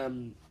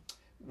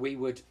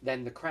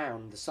the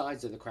crown, the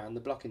sides of the crown, the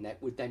blocking net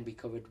would then be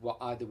covered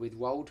either with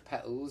rolled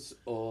petals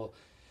or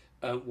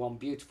one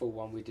beautiful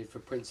one we did for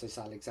Princess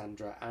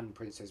Alexandra and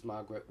Princess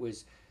Margaret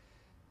was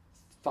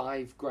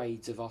 5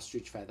 grades of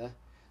ostrich feather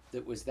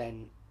that was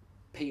then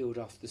peeled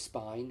off the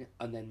spine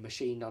and then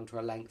machined onto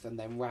a length and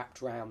then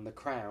wrapped round the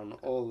crown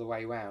all the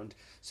way round.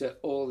 So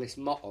all this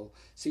mottle,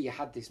 so you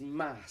had this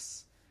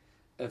mass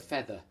of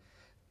feather.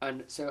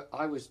 And so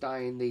I was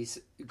dyeing these,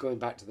 going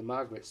back to the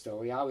Margaret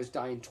story, I was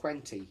dyeing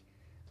 20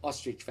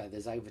 ostrich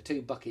feathers over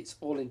 2 buckets,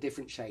 all in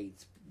different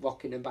shades,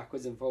 rocking them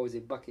backwards and forwards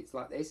in buckets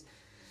like this.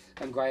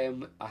 And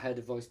Graham, I heard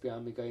a voice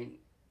behind me going,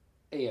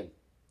 Ian.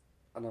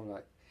 And I'm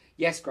like,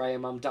 yes,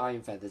 Graham, I'm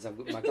dyeing feathers. I've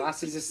got my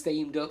glasses are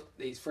steamed up.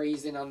 It's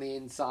freezing on the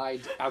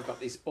inside. I've got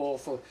this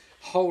awful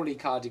holy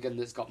cardigan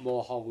that's got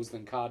more holes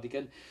than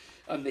cardigan,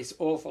 and this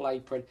awful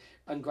apron.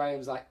 And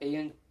Graham's like,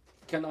 Ian,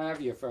 can I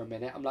have you for a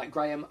minute? I'm like,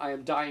 Graham, I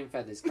am dyeing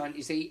feathers. Can't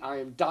you see? I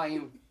am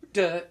dyeing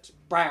dirt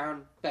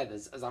brown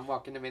feathers as I'm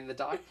rocking them in the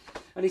dye.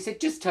 And he said,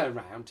 just turn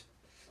round.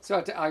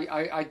 So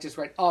I just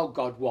went, oh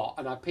God, what?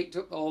 And I picked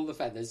up all the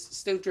feathers,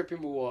 still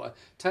dripping with water,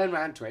 turned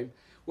round to him.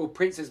 Well,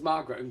 Princess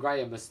Margaret and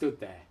Graham are stood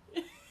there.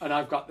 And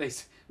I've got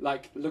this,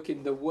 like,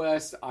 looking the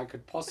worst I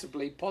could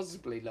possibly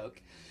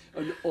look.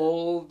 And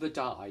all the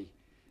dye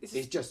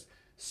is just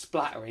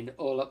splattering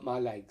all up my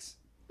legs.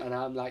 And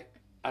I'm like,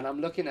 and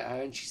I'm looking at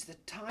her and she's the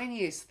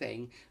tiniest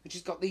thing. And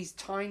she's got these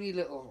tiny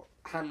little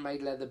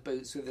handmade leather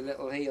boots with a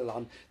little heel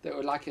on that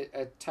were like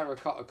a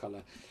terracotta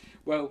colour.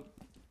 Well,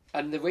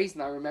 and the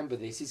reason I remember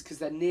this is because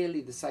they're nearly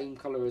the same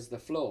colour as the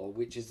floor,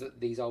 which is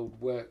these old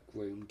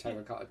workroom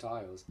terracotta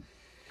tiles.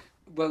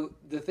 Well,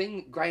 the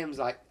thing, Graham's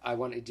like, I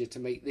wanted you to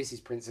meet, this is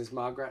Princess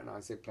Margaret, and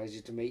I said,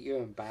 pleasure to meet you,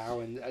 and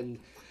bow, and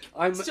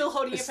I'm still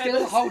holding your still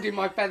feathers. holding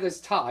my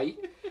feathers tight,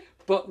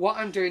 but what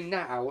I'm doing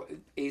now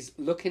is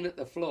looking at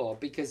the floor,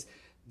 because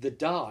the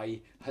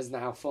dye has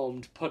now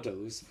formed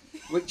puddles,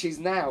 which is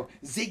now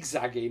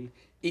zigzagging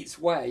its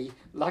way,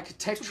 like a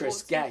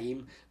Tetris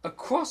game,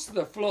 across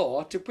the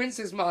floor to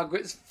Princess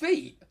Margaret's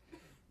feet.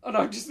 And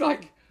I'm just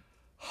like,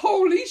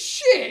 holy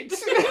shit!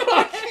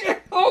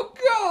 Like, oh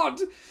God!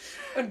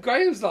 And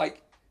Graham's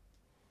like,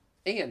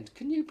 Ian,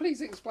 can you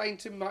please explain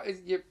to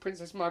your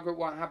Princess Margaret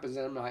what happens?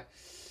 And I'm like,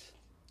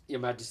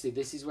 Your Majesty,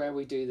 this is where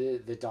we do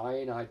the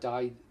dyeing. I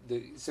dye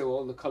so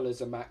all the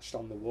colours are matched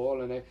on the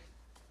wall. And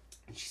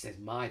she says,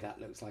 my, that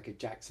looks like a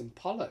Jackson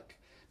Pollock.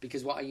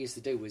 Because what I used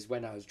to do was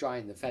when I was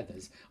drying the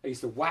feathers, I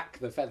used to whack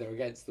the feather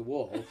against the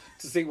wall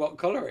to see what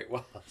colour it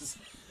was.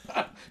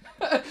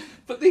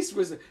 But this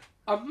was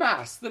a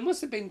mass. There must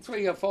have been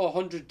 300 or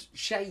 400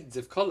 shades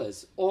of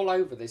colours all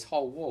over this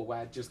whole wall where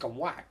I'd just gone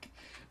whack.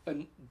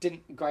 And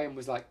Graham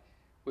was like,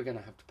 we're going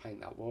to have to paint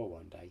that wall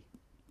one day.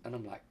 And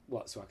I'm like,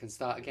 what, so I can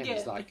start again? Yeah.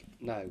 He's like,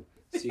 no,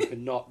 so you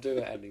cannot do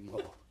it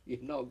anymore. You're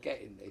not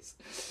getting this.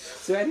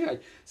 So anyway,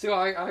 so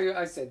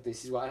I said,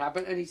 this is what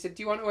happened. And he said,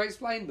 do you want to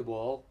explain the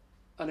wall?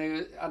 And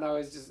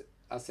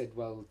I said,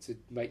 well, to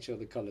make sure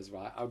the colour's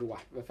right, I would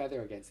whack the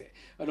feather against it.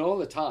 And all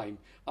the time,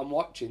 I'm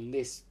watching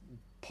this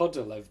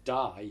puddle of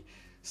dye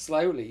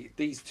slowly,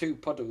 these 2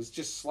 puddles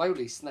just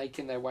slowly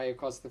snaking their way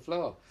across the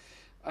floor.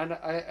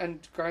 And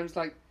Graham's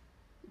like,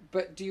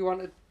 but do you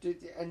want to...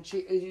 And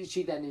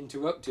she then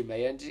interrupted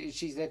me and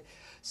she said,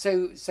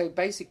 so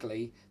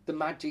basically the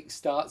magic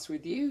starts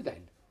with you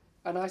then?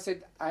 And I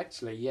said,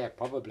 actually, yeah,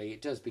 probably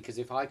it does, because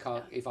if I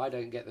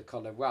don't get the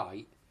colour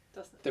right,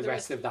 the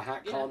rest of the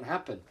hat can't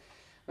happen.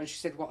 And she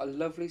said, what a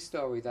lovely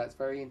story. That's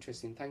very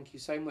interesting. Thank you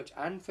so much.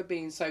 And for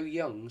being so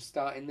young,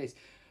 starting this.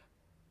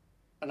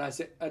 And I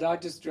said, and I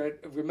just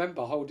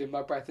remember holding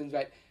my breath and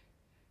went,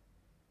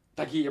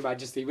 thank you, Your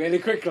Majesty, really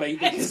quickly.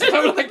 Because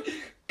I'm like,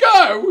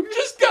 go,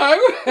 just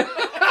go.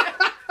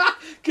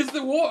 Because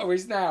the water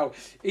is now,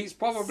 it's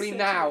probably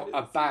now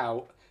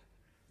about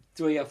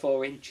 3 or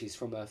 4 inches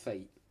from her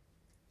feet.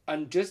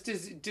 And just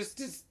as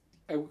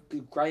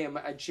Graham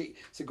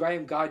so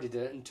Graham guided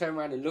her and turned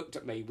around and looked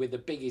at me with the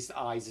biggest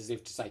eyes as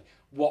if to say,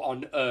 "What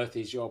on earth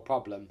is your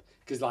problem?"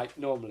 Because like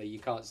normally you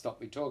can't stop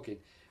me talking.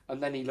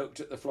 And then he looked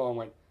at the floor and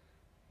went,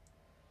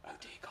 "Oh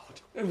dear God!"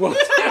 And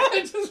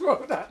just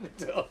walked out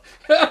the door.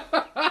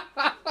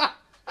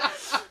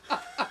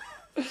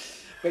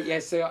 But yeah,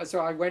 so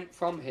I went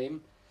from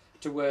him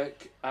to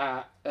work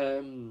at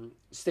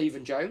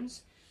Stephen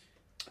Jones.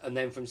 And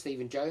then from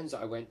Stephen Jones,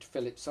 I went to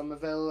Philip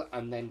Somerville.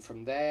 And then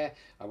from there,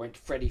 I went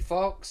to Freddie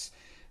Fox.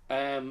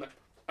 And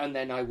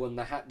then I won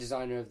the Hat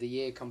Designer of the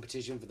Year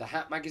competition for the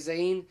Hat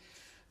magazine.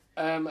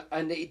 And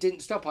it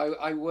didn't stop.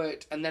 I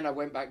worked, and then I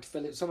went back to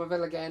Philip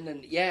Somerville again.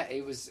 And yeah,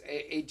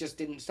 it just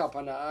didn't stop.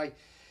 And I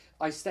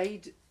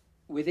stayed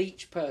with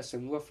each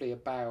person roughly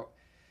about...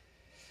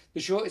 The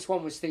shortest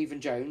one was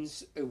Stephen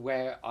Jones,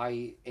 where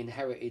I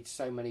inherited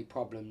so many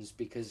problems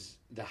because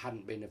there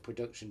hadn't been a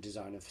production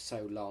designer for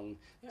so long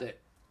that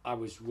I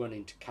was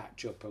running to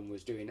catch up and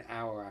was doing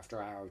hour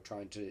after hour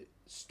trying to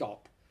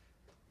stop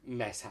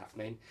mess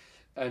happening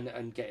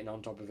and getting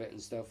on top of it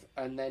and stuff.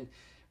 And then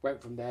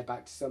went from there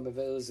back to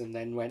Somerville's and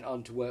then went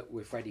on to work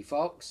with Freddie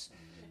Fox,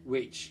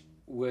 which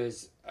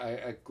was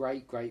a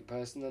great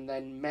person. And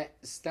then met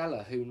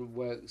Stella, who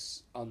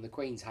works on the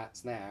Queen's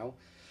hats now.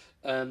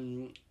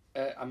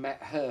 I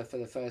met her for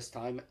the first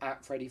time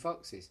at Freddie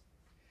Fox's.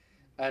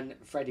 And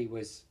Freddie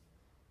was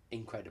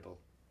incredible.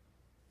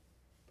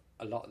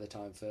 A lot of the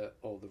time for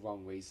all the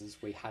wrong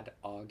reasons. We had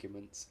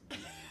arguments.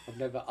 I've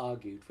never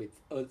argued with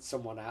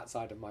someone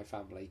outside of my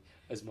family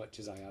as much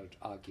as I had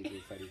argued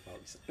with Freddie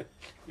Fox.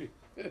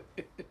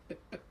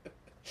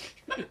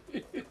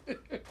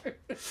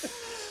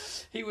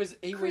 He was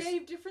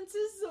creative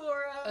differences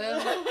or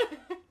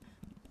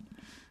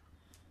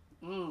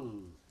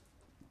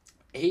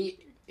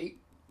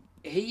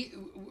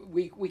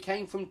we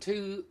came from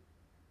two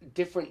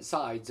different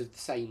sides of the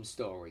same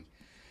story.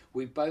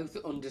 We both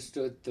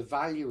understood the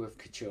value of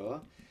couture,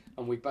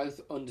 and we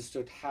both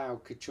understood how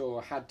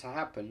couture had to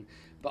happen.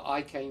 But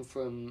I came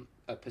from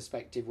a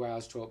perspective where I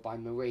was taught by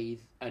Marie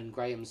and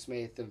Graham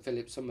Smith and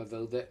Philip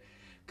Somerville that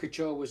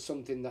couture was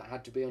something that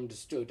had to be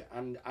understood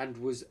and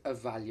was a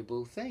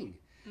valuable thing.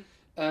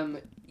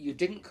 You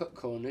didn't cut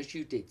corners,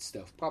 you did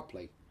stuff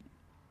properly.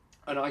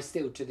 And I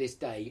still, to this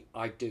day,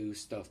 I do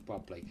stuff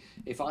properly.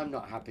 If I'm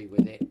not happy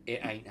with it,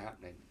 it ain't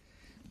happening.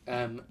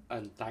 And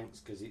thanks,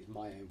 because it's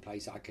my own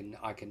place, I can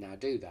now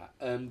do that.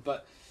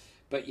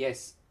 But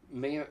yes,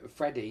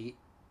 Freddie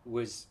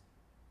was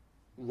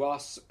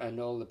Ross and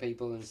all the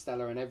people and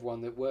Stella and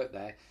everyone that worked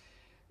there.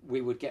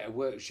 We would get a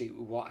worksheet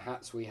with what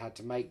hats we had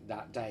to make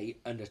that day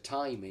and a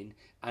timing,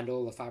 and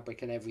all the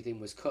fabric and everything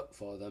was cut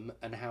for them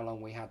and how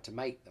long we had to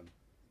make them.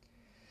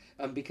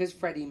 And because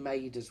Freddie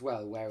made as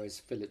well, whereas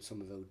Philip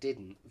Somerville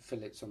didn't,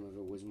 Philip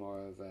Somerville was more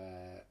of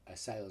a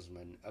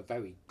salesman, a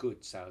very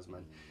good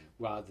salesman,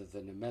 rather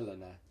than a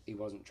milliner. He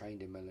wasn't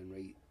trained in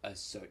millinery as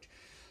such.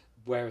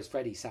 Whereas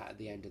Freddie sat at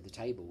the end of the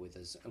table with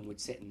us and would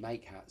sit and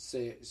make hats.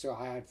 So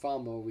I had far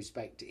more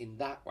respect in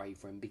that way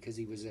for him because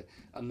he was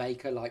a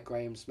maker like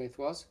Graham Smith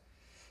was.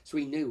 So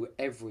he knew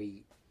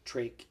every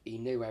trick, he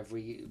knew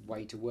every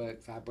way to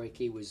work fabric.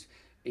 He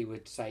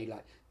would say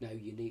like, no,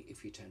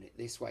 if you turn it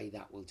this way,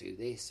 that will do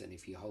this, and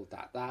if you hold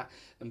that.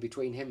 And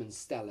between him and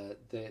Stella,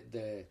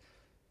 the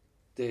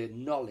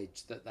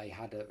knowledge that they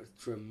had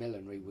through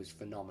millinery was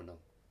phenomenal.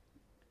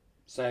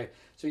 So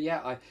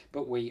yeah,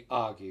 but we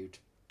argued.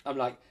 I'm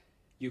like,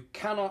 you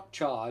cannot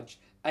charge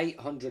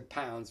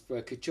 £800 for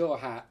a couture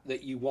hat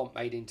that you want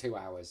made in 2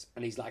 hours.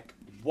 And he's like,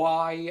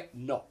 why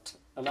not?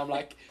 And I'm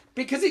like,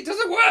 because it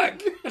doesn't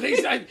work. And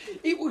he's like,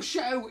 it will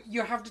show,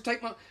 you have to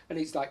take my... And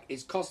he's like,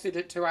 it's costed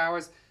at 2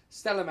 hours.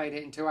 Stella made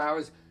it in 2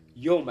 hours.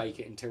 You'll make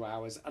it in 2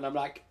 hours. And I'm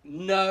like,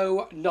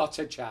 no, not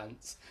a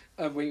chance.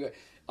 And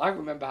I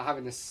remember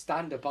having a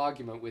stand-up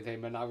argument with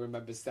him, and I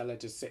remember Stella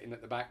just sitting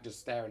at the back, just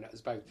staring at us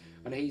both.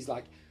 And he's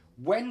like,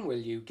 when will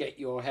you get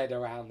your head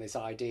around this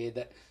idea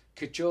that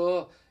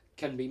couture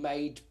can be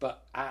made,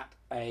 but at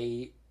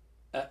a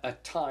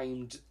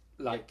timed,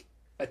 like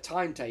a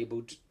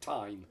timetabled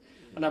time?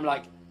 And I'm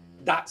like,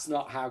 that's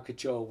not how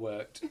couture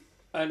worked.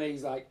 And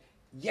he's like,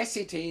 yes,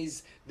 it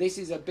is. This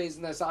is a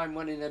business. I'm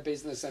running a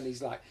business. And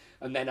he's like,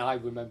 and then I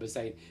remember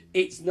saying,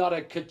 it's not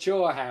a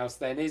couture house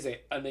then, is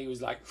it? And he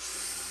was like,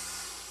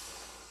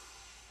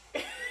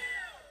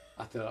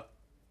 I thought,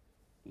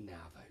 now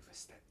I've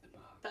overstepped the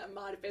mark. That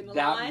might have been the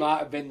line. That might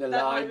have been the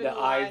line that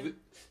I've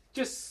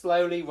just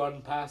slowly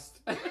run past.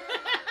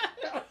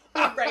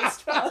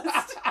 Raced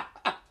past.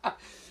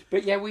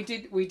 But yeah, we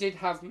did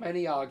have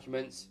many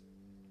arguments.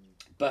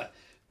 But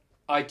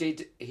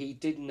he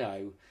did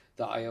know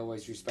that I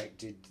always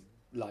respected,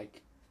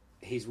 like,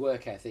 his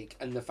work ethic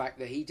and the fact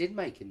that he did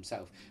make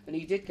himself. And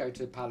he did go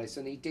to the palace,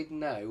 and he did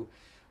know,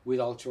 with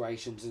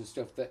alterations and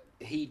stuff, that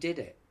he did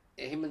it.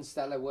 Him and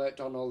Stella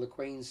worked on all the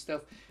Queen's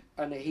stuff,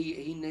 and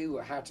he knew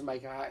how to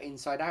make a hat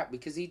inside out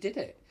because he did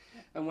it.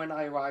 And when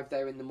I arrived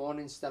there in the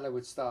morning, Stella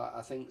would start,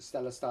 I think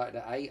Stella started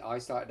at 8, I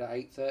started at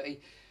 8:30.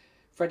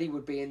 Freddie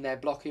would be in there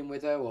blocking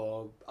with her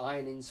or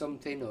ironing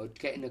something or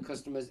getting the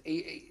customers.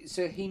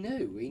 So he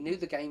knew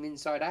the game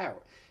inside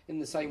out in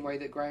the same way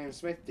that Graham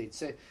Smith did.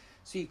 So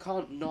you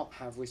can't not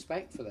have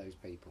respect for those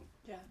people.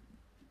 Yeah.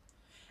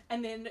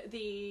 And then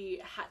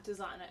the hat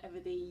designer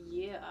of the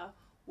year,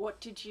 what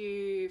did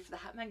you, for the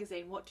Hat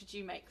Magazine, what did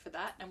you make for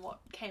that and what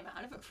came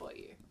out of it for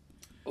you?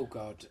 Oh,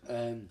 God.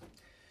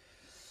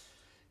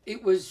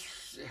 It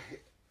was...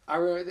 I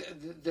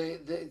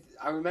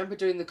remember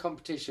doing the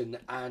competition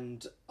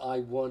and I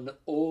won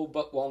all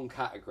but one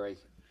category.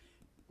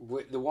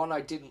 The one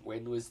I didn't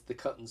win was the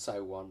cut and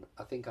sew one.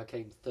 I think I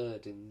came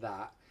third in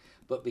that,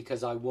 but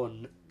because I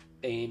won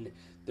in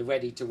the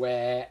ready to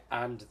wear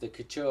and the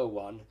couture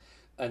one,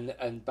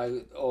 and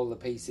both all the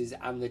pieces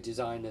and the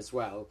design as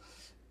well,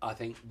 I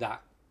think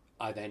that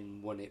I then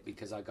won it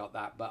because I got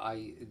that. But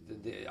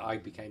I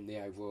became the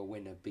overall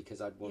winner because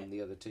I'd won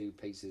the other two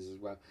pieces as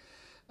well.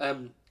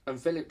 And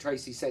Philip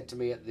Tracy said to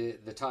me at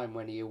the time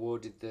when he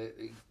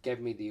gave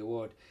me the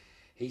award,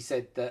 he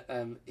said that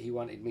he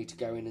wanted me to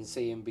go in and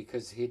see him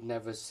because he'd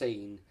never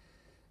seen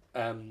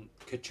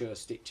couture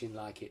stitching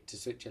like it to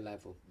such a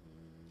level.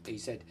 He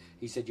said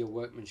your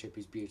workmanship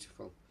is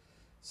beautiful.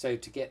 So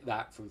to get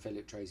that from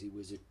Philip Tracy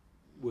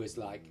was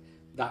like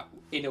that.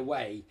 In a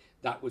way,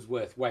 that was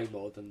worth way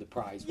more than the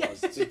prize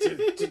was.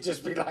 to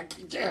just be like,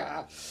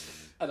 yeah.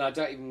 And I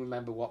don't even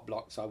remember what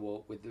blocks I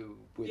wore with the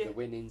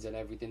winnings and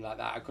everything like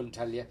that. I couldn't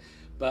tell you,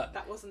 but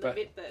that wasn't the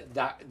bit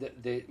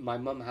that my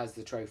mum has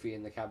the trophy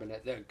in the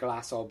cabinet, the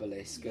glass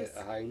obelisk at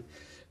home,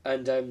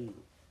 and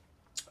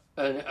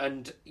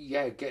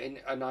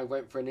I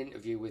went for an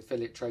interview with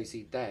Philip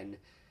Tracy then,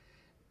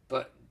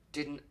 but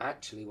didn't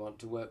actually want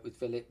to work with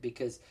Philip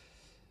because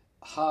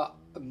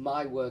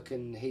my work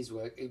and his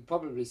work, it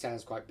probably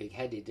sounds quite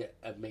big-headed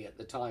of me at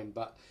the time,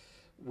 but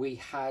we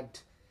had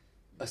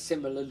a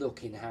similar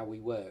look in how we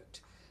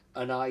worked,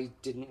 and I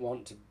didn't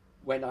want to,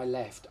 when I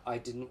left, I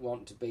didn't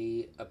want to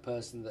be a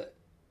person that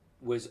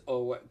was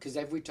always, because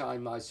every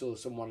time I saw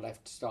someone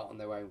left to start on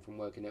their own from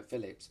working at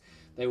Philips,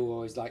 they were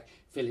always like,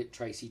 Philip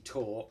Tracy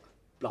taught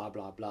blah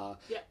blah blah,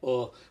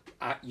 or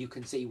you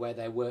can see where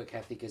their work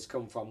ethic has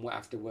come from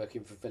after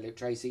working for Philip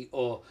Tracy,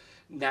 or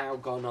now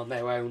gone on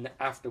their own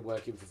after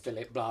working for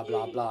Philip blah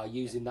blah blah,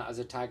 using that as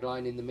a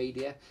tagline in the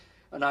media,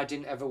 and I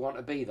didn't ever want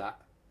to be that.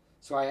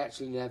 So I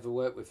actually never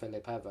worked with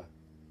Philip ever.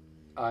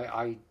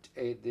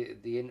 The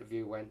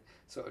interview went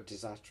sort of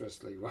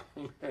disastrously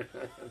wrong.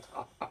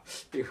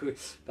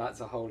 That's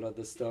a whole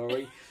other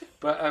story.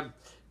 But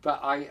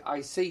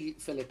I see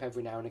Philip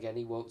every now and again.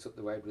 He walks up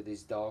the road with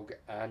his dog,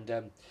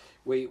 and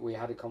we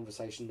had a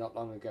conversation not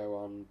long ago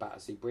on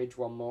Battersea Bridge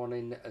one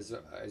morning as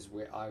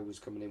I was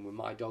coming in with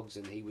my dogs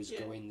and he was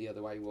going the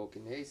other way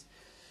walking his.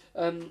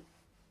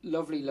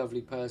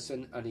 Lovely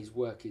person, and his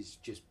work is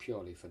just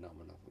purely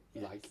phenomenal.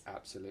 Like,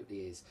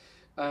 absolutely is.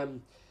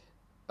 And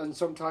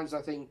sometimes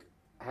I think,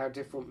 how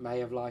different may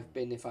have life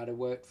been if I'd have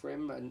worked for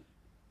him? And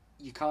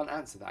you can't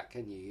answer that,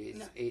 can you?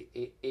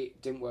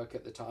 It didn't work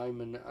at the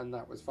time, and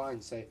that was fine.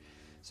 So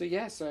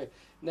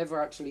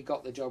never actually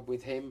got the job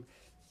with him,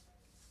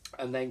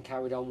 and then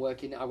carried on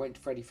working. I went to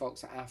Freddie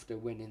Fox after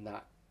winning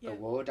that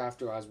award,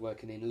 after I was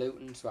working in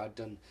Luton, so I'd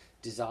done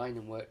design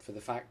and worked for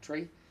the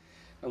factory.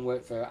 And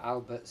worked for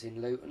Albert's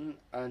in Luton,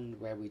 and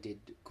where we did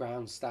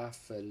ground staff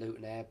for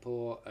Luton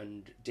Airport,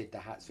 and did the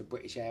hats for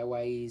British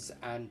Airways,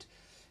 and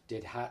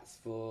did hats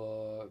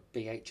for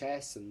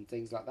BHS and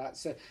things like that.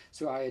 So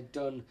I had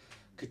done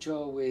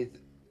couture with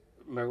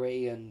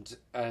Marie and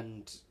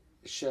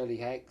Shirley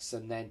Hex,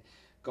 and then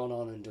gone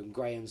on and done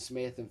Graham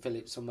Smith and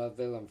Philip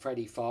Somerville and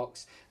Freddie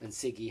Fox and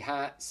Siggy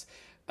hats,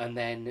 and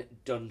then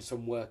done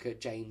some work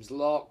at James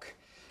Lock.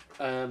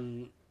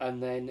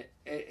 And then,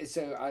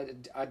 so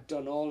I'd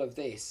done all of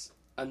this,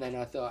 and then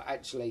I thought,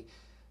 actually,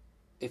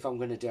 if I'm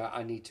going to do it,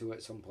 I need to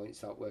at some point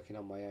start working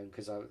on my own,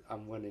 because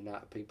I'm running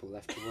out of people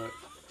left to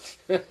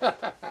work.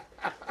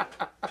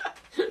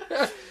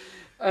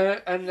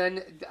 And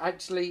then,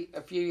 actually,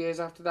 a few years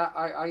after that,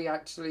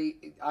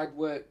 I'd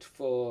worked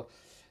for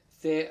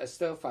theatre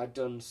stuff. I'd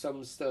done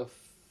some stuff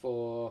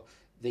for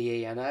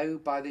the ENO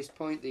by this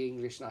point, the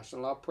English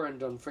National Opera, and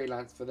done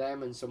freelance for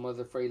them and some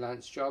other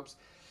freelance jobs.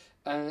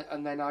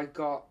 And then I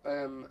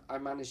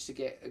managed to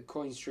get a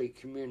Coin Street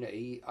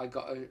Community. I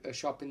got a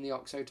shop in the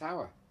Oxo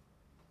Tower.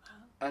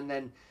 Wow. And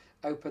then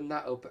opened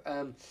that up.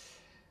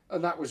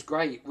 And that was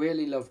great.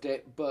 Really loved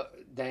it. But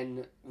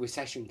then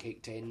recession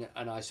kicked in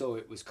and I saw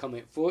it was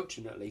coming.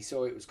 Fortunately,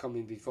 saw it was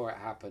coming before it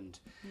happened.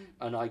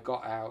 And I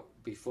got out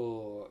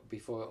before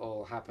it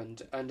all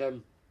happened.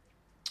 And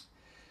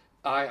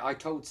I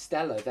told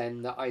Stella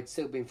then that I'd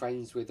still been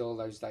friends with all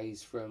those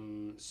days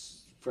from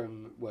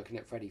working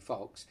at Freddie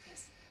Fox.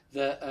 Yes.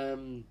 That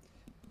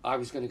I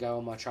was going to go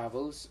on my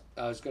travels.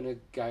 I was going to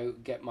go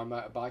get my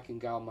motorbike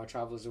and go on my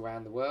travels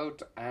around the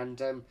world, and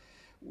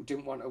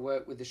didn't want to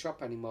work with the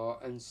shop anymore.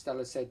 And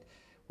Stella said,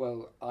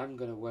 well, I'm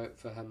going to work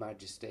for Her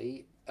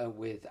Majesty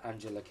with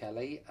Angela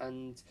Kelly.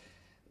 And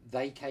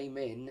they came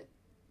in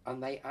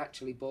and they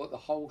actually bought the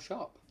whole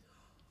shop.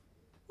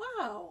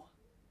 Wow.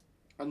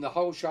 And the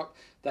whole shop,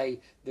 the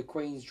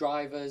Queen's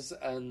drivers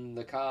and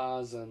the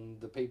cars and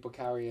the people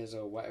carriers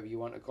or whatever you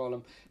want to call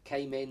them,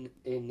 came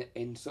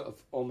in sort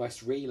of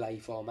almost relay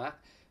format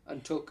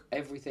and took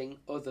everything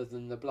other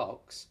than the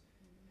blocks,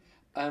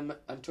 and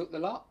took the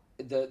lot.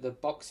 The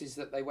boxes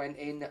that they went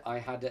in, I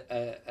had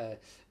a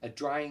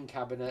drying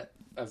cabinet,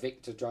 a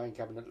Victor drying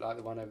cabinet like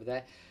the one over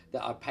there,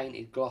 that I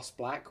painted gloss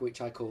black,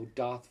 which I called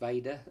Darth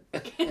Vader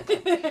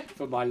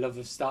for my love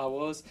of Star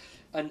Wars,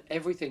 and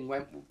everything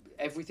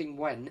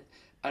went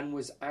and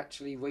was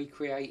actually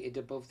recreated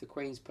above the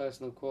Queen's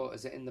personal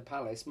quarters in the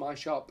palace. My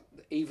shop,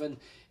 even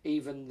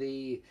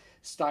the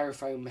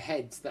styrofoam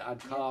heads that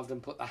I'd carved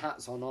and put the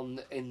hats on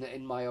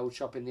in my old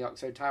shop in the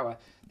Oxo Tower,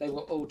 they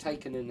were all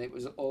taken and it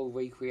was all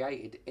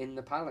recreated in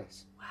the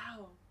palace.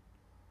 Wow.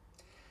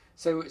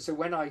 So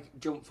when I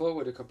jumped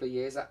forward a couple of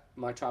years,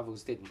 my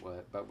travels didn't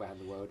work, but around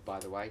the world, by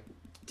the way.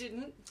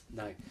 Didn't?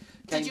 No.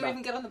 Did you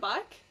even get on the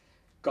bike?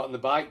 Got on the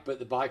bike, but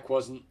the bike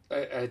wasn't.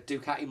 A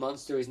Ducati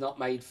Monster is not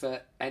made for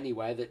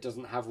anywhere that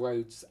doesn't have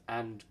roads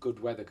and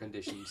good weather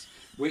conditions,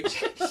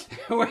 which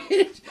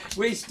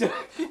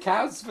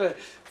counts for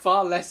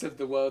far less of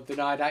the world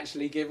than I'd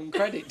actually given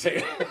credit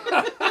to.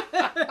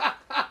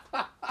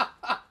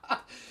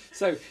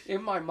 So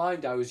in my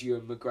mind, I was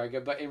Ewan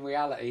McGregor, but in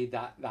reality,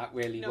 that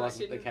really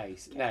wasn't the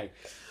case. No.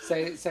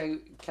 So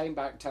came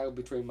back, tail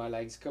between my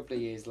legs. A couple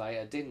of years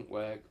later, didn't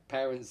work.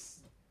 Parents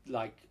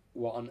like,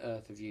 what on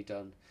earth have you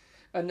done?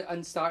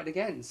 And started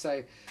again.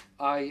 So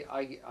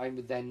I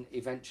then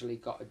eventually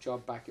got a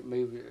job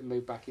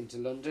moved back into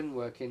London,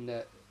 working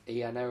at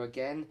ENO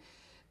again,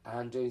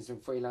 and doing some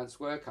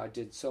freelance work. I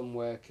did some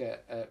work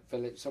at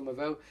Philip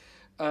Somerville,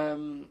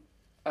 and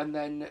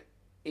then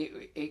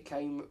it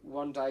came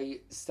one day.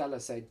 Stella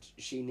said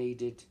she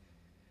needed,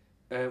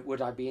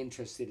 would I be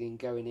interested in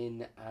going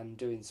in and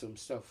doing some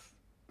stuff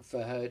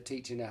for her,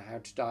 teaching her how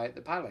to dye at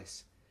the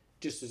palace,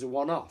 just as a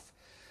one-off.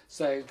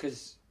 So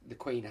because the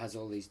Queen has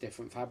all these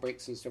different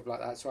fabrics and stuff like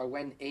that, so I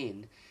went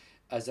in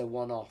as a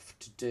one-off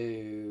to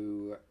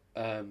do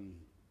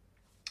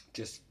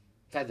just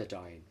feather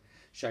dyeing.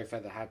 Show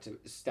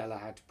Stella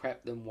had to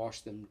prep them,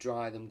 wash them,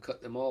 dry them,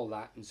 cut them, all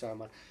that and so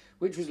on,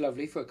 which was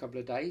lovely for a couple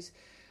of days.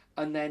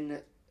 And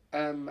then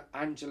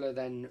Angela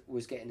then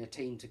was getting a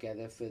team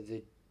together for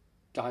the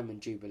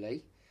Diamond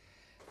Jubilee,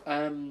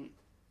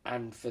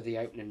 and for the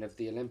opening of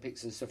the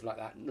Olympics and stuff like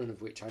that, none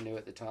of which I knew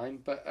at the time.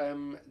 But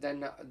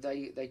then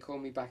they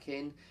called me back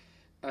in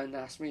and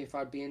asked me if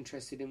I'd be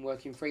interested in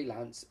working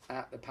freelance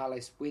at the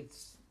palace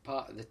with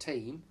part of the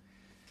team,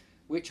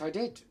 which I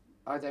did.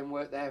 I then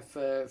worked there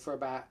for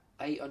about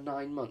 8 or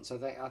 9 months. I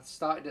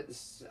started about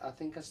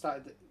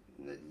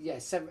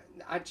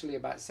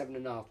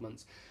 7.5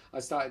 months. I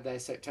started there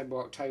September,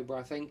 October,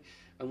 I think,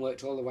 and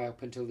worked all the way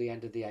up until the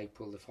end of the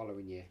April the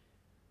following year.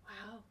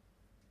 Wow.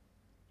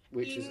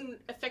 Which was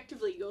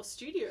effectively your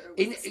studio,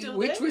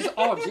 was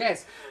odd,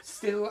 yes.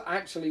 Still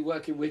actually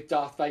working with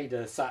Darth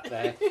Vader sat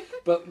there,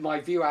 but my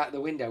view out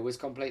the window was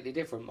completely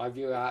different. My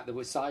view out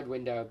the side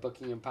window of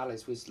Buckingham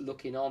Palace was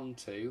looking on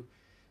to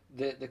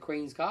the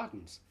Queen's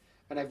Gardens,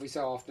 and every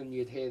so often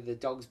you'd hear the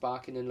dogs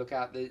barking and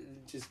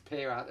just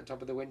peer out the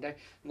top of the window,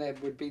 and there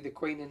would be the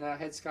Queen in her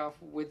headscarf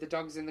with the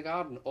dogs in the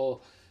garden,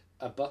 or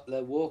a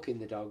butler walking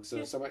the dogs,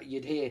 or something.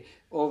 You'd hear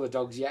all the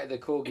dogs, the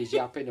corgis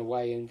yapping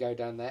away and go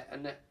down there,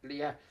 and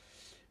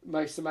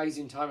most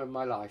amazing time of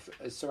my life,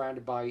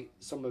 surrounded by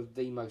some of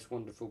the most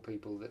wonderful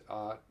people that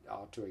are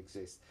to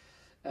exist.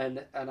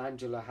 And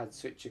Angela had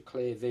such a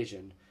clear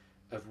vision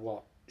of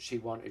what she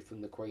wanted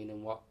from the Queen,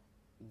 and what,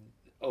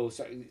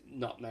 also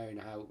not knowing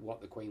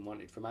what the Queen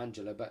wanted from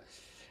Angela, but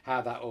how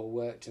that all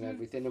worked and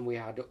everything. And we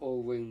had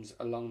all rooms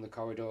along the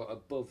corridor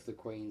above the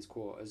Queen's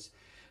quarters.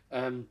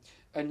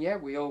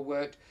 We all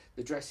worked.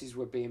 The dresses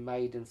were being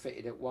made and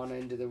fitted at one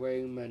end of the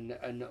room,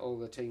 and all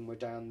the team were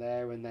down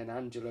there, and then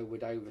Angela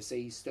would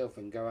oversee stuff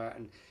and go out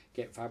and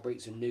get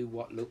fabrics and knew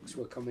what looks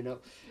were coming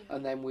up.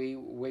 And then we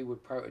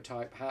would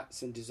prototype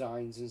hats and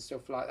designs and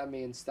stuff like that.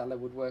 Me and Stella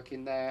would work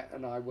in there,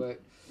 and I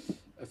worked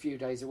a few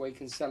days a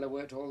week, and Stella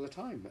worked all the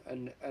time,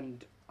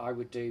 and I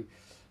would do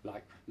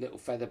like little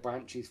feather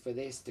branches for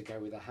this to go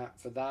with a hat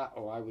for that,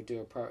 or I would do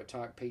a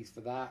prototype piece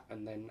for that,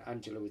 and then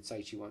Angela would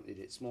say she wanted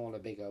it smaller,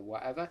 bigger,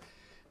 whatever.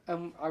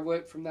 And I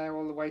worked from there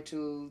all the way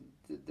till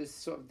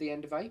the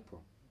end of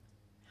April.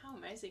 How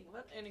amazing.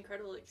 What an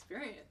incredible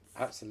experience.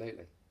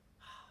 Absolutely,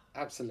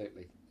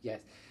 yes.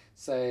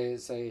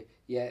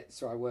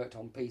 So I worked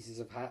on pieces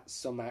of hats,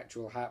 some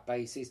actual hat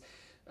bases,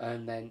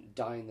 and then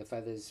dyeing the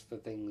feathers for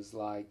things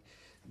like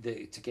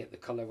to get the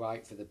colour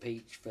right for the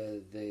peach, for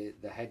the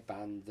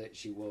headband that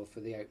she wore for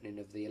the opening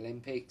of the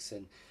Olympics.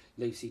 And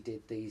Lucy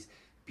did these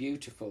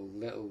beautiful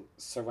little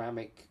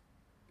ceramic,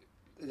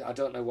 I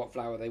don't know what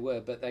flower they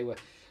were, but they were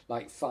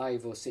like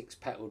 5 or 6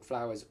 petalled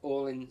flowers,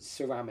 all in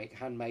ceramic,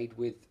 handmade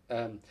with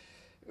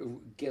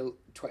gilt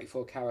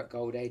 24 karat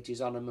gold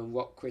edges on them and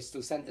rock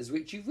crystal centres,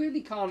 which you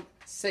really can't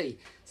see.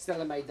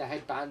 Stella made the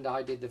headband,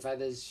 I did the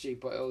feathers, she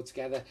put it all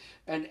together,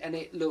 and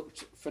it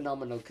looked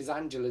phenomenal, because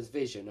Angela's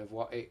vision of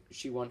what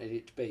she wanted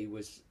it to be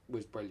was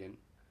brilliant.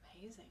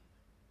 Amazing.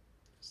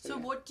 So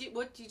yeah. what do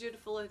you do to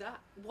follow that?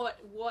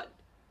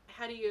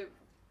 How do you?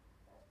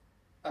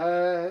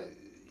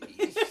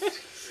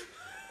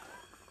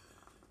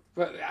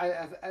 But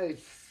I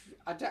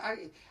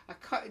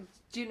can't.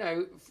 Do you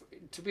know?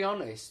 To be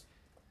honest,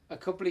 a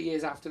couple of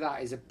years after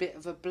that is a bit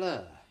of a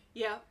blur.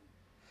 Yeah.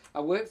 I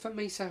worked for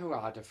Misa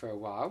Harada for a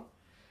while,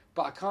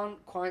 but I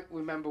can't quite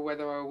remember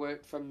whether I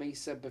worked for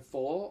Misa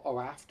before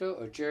or after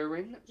or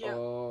during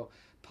or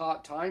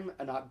part time.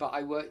 But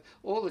I worked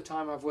all the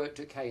time. I've worked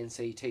at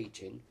KNC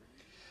teaching,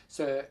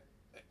 so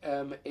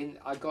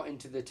I got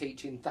into the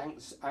teaching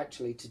thanks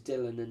actually to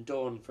Dylan and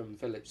Dawn from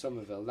Philip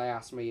Somerville. They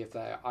asked me if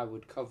I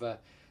would cover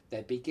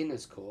their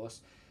beginners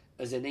course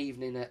as an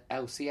evening at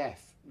LCF,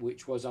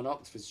 which was on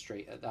Oxford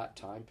Street at that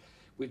time,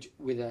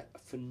 with a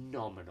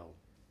phenomenal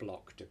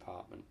block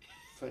department.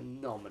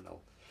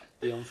 Phenomenal.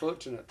 The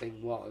unfortunate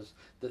thing was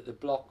that the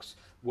blocks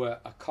were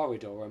a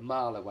corridor a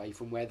mile away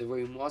from where the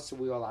room was, so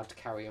we all had to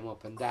carry them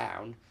up and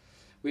down,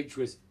 which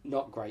was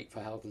not great for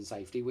health and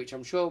safety, which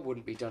I'm sure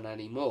wouldn't be done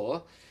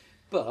anymore,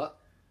 but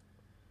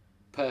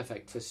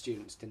perfect for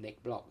students to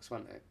nick blocks,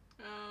 wasn't it?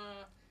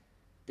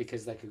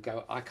 Because they could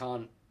go, I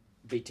can't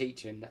be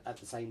teaching at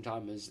the same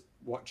time as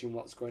watching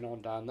what's going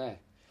on down there.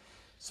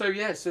 So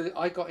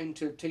I got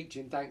into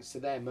teaching thanks to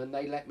them, and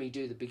they let me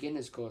do the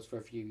beginners course for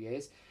a few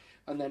years,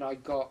 and then I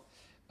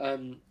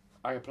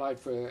applied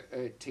for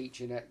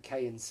teaching at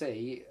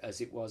KNC,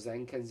 as it was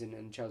then, Kensington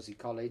and Chelsea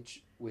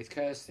College, with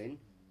Kirsten,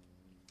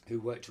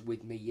 who worked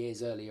with me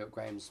years earlier at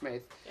Graham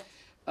Smith,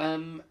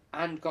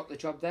 and got the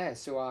job there.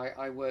 So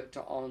I worked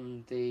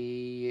on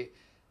the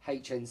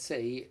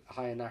HNC,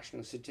 Higher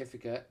National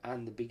Certificate,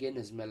 and the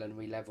Beginners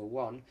Millinery Level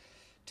 1,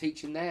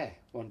 teaching there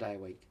one day a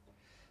week.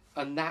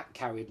 And that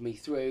carried me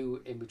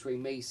through in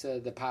between Misa,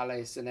 the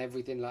Palace, and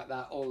everything like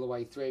that, all the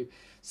way through.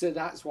 So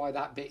that's why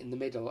that bit in the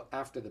middle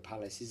after the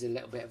Palace is a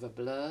little bit of a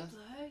blur.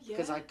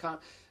 Because I can't.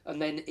 And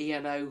then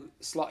ENO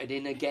slotted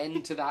in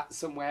again to that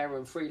somewhere,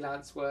 and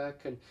freelance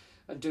work, and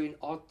doing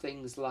odd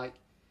things like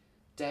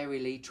Dairy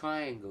Lee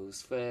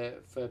triangles for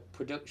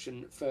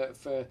production, for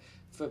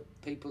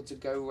people to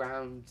go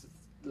around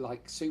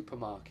like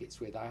supermarkets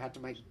with. I had to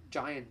make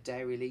giant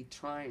Dairy Lee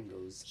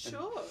triangles.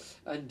 Sure.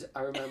 And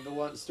I remember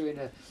once doing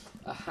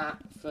a hat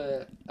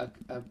for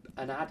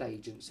an ad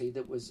agency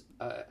that was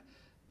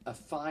a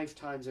 5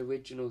 times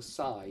original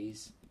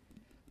size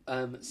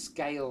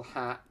scale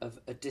hat of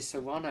a Di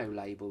Serrano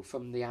label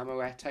from the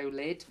Amaretto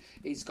lid.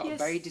 It's got a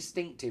very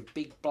distinctive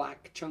big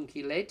black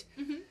chunky lid.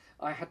 Mm-hmm.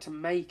 I had to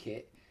make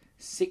it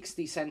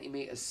 60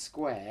 centimetres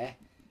square.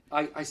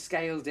 I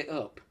scaled it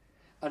up,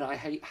 and I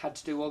had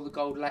to do all the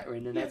gold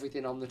lettering and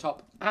everything on the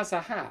top as a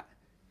hat.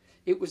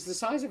 It was the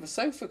size of a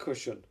sofa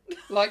cushion,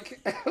 like,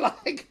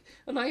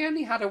 and I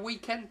only had a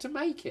weekend to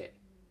make it.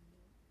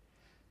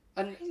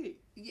 And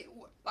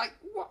like,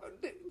 what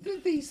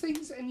these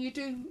things, and you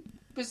do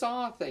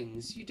bizarre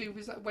things. You do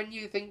when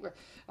you think.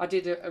 I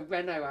did a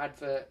Renault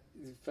advert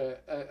for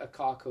a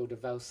car called a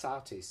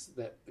Velsatis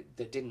that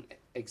didn't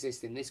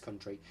exist in this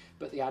country,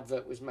 but the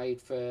advert was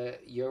made for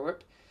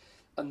Europe,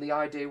 and the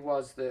idea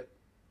was that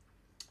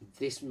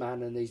this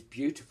man and his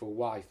beautiful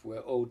wife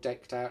were all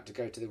decked out to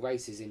go to the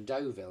races in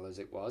Deauville, as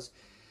it was,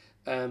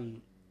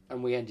 and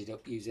we ended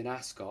up using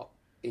Ascot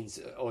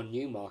or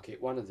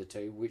Newmarket, one of the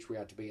two, which we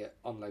had to be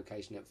on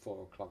location at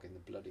 4:00 in the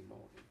bloody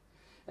morning.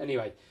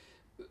 Anyway,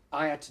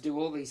 I had to do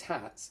all these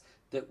hats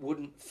that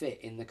wouldn't fit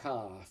in the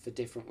car for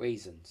different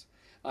reasons.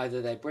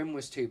 Either their brim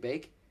was too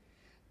big,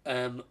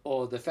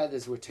 or the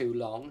feathers were too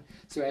long,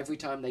 so every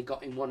time they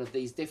got in one of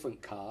these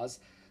different cars,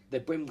 their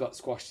brim got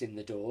squashed in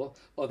the door,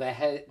 or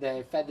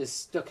their feathers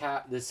stuck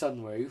out the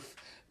sunroof.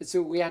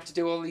 So we had to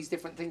do all these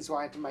different things, so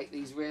I had to make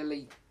these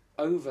really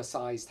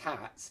oversized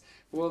hats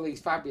for all these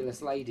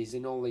fabulous ladies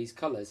in all these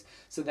colours.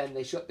 So then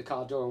they shut the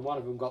car door, and one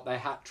of them got their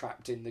hat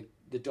trapped in the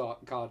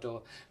car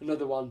door.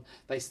 Another one,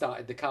 they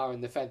started the car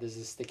and the feathers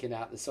are sticking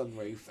out the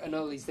sunroof, and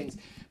all these things.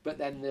 But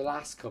then the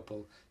last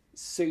couple,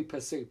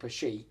 super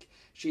chic,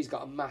 she's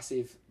got a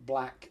massive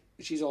black,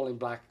 she's all in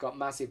black, got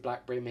massive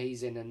black brim,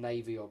 he's in a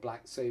navy or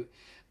black suit,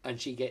 and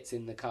she gets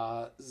in the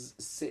car,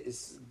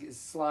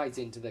 slides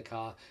into the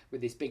car with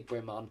this big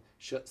brim on,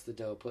 shuts the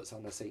door, puts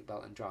on a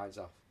seatbelt and drives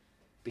off,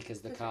 because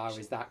the car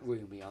is that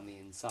roomy on the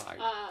inside.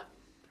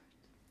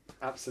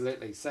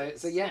 Absolutely. So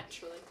yeah.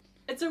 Naturally.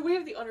 And so we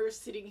have the honour of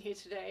sitting here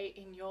today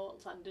in your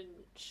London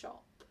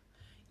shop.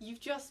 You've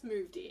just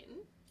moved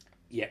in.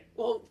 Yeah.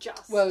 Well,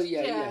 just. Well,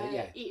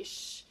 yeah.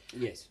 Ish.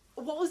 Yes.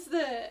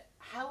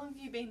 How long have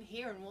you been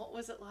here, and what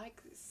was it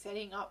like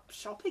setting up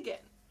shop again?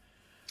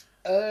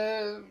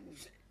 I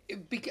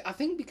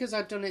think because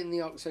I'd done it in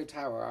the Oxo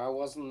Tower,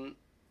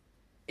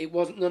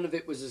 none of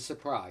it was a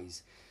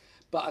surprise.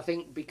 But I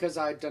think because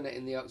I'd done it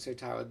in the Oxo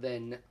Tower,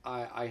 then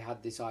I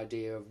had this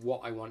idea of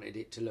what I wanted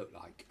it to look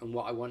like and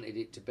what I wanted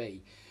it to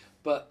be.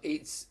 But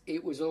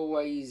it was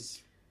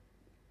always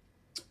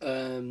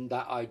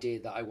that idea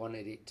that I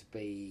wanted it to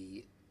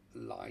be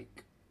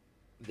like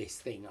this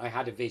thing. I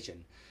had a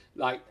vision.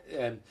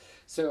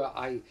 So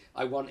I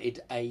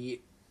wanted a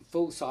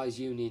full-size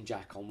Union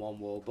Jack on one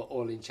wall, but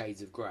all in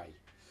shades of grey.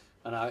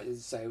 and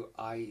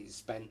I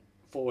spent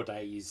 4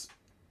 days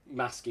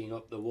masking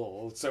up the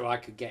wall so I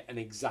could get an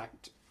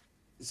exact,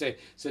 so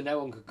no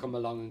one could come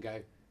along and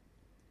go,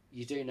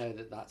 you do know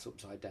that that's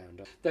upside down.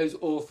 Those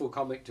awful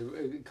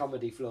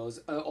comedy flaws,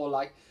 or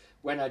like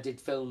when I did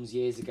films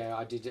years ago,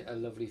 I did a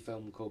lovely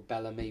film called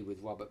Bellamy with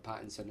Robert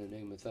Pattinson and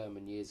Uma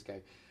Thurman years ago,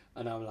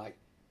 and I'm like,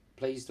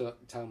 please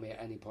don't tell me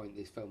at any point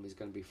this film is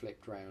going to be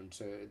flipped around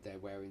so they're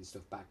wearing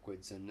stuff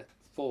backwards, and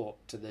fought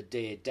to the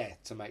dear death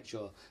to make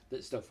sure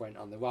that stuff went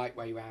on the right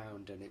way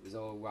round and it was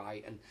all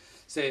right. And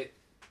so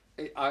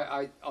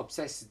I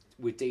obsessed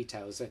with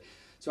details.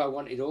 So I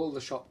wanted all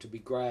the shop to be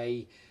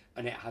grey,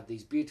 and it had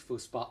these beautiful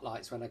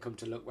spotlights. When I come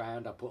to look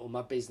round, I put all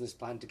my business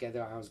plan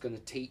together. I was going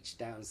to teach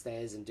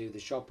downstairs and do the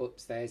shop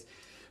upstairs.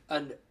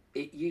 And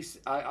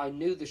I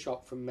knew the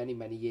shop from many,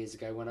 many years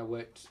ago when I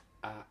worked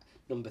at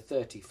number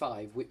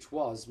 35, which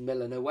was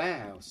Milliner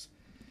Warehouse.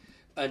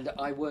 And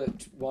I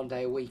worked 1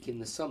 day a week in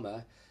the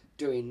summer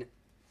doing,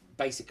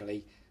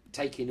 basically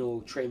taking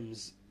all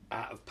trims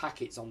out of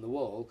packets on the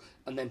wall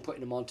and then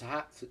putting them onto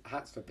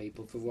hats for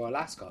people for Royal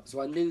Ascot.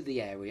 So I knew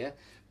the area,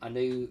 I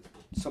knew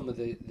some of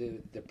the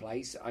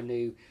place, I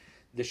knew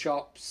the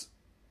shops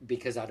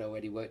because I'd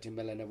already worked in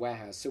Milliner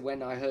Warehouse. So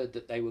when I heard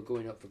that they were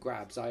going up for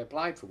grabs, I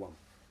applied for one.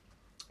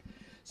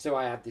 So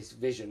I had this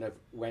vision of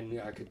when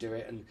I could do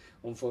it, and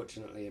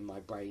unfortunately in my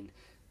brain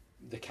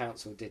the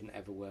council didn't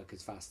ever work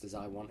as fast as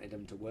I wanted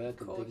them to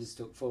work, and things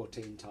took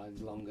 14 times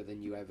longer than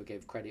you ever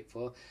gave credit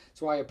for.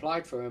 So I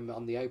applied for them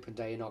on the open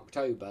day in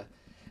October,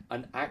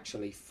 and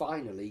actually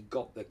finally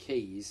got the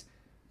keys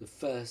the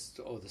first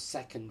or the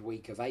second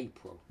week of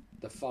April.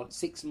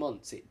 6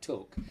 months it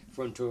took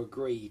for them to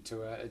agree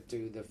to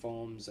do the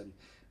forms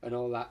and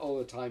all that. All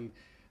the time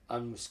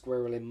I'm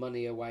squirreling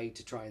money away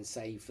to try and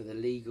save for the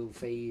legal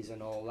fees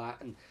and all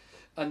that,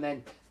 and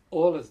then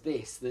all of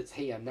this that's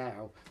here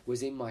now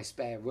was in my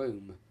spare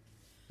room.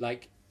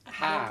 Like,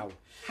 how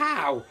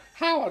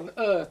on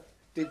earth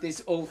did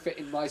this all fit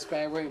in my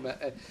spare room?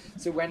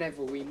 So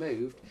whenever we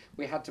moved,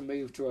 we had to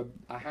move to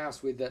a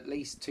house with at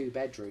least 2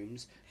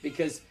 bedrooms,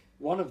 because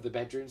one of the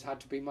bedrooms had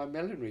to be my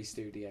millinery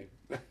studio.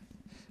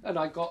 And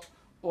I got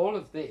all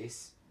of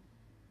this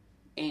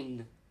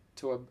into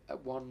a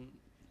one,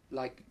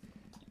 like,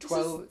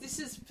 12. This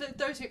is for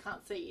those who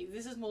can't see.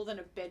 This is more than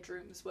a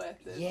bedroom's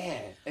worth of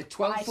a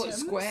 12-foot items.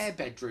 square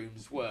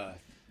bedroom's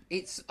worth.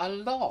 It's a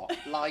lot.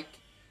 Like,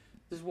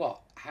 there's what?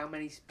 How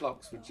many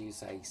blocks would you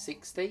say?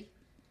 60?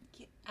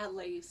 Yeah, at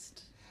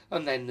least.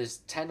 And then there's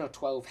 10 or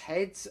 12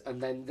 heads, and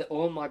then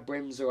all my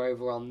brims are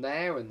over on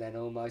there, and then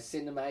all my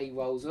cinema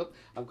rolls up.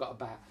 I've got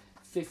about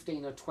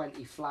 15 or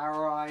 20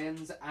 flower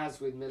irons. As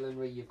with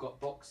millinery, you've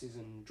got boxes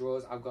and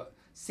drawers. I've got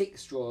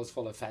 6 drawers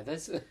full of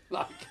feathers.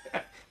 Like,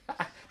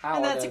 how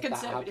and on that's a earth that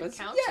conservative happens?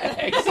 count.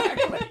 Yeah,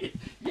 exactly.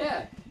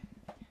 Yeah,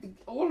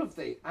 all of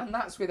and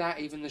that's without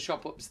even the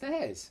shop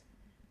upstairs.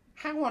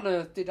 How on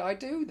earth did I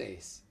do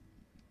this?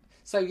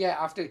 So yeah,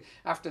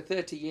 after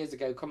 30 years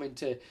ago, coming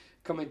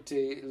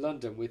to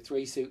London with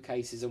 3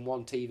 suitcases and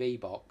 1 TV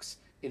box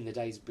in the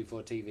days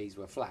before TVs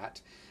were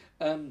flat.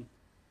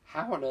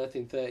 How on earth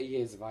in 30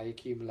 years have I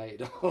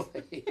accumulated all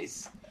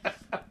these?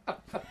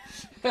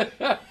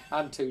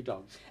 And 2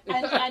 dogs.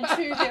 and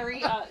 2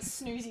 very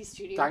snoozy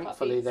studio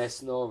Thankfully, puppies. they're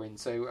snoring,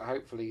 so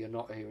hopefully you're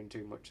not hearing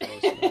too much of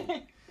those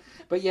snoring.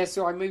 But yeah,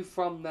 so I moved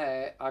from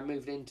there. I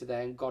moved into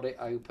there and got it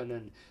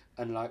open,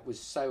 and like was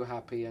so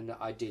happy. And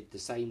I did the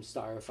same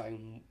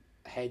styrofoam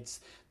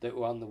heads that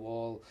were on the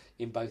wall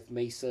in both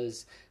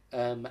Misa's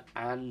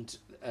and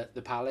at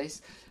the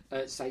Palace.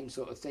 Same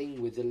sort of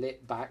thing with the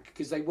lit back,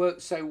 because they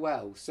worked so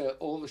well. So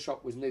all the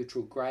shop was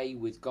neutral grey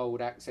with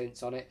gold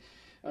accents on it.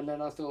 And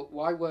then I thought,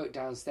 why work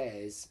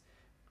downstairs?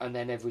 And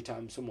then every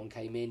time someone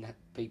came in,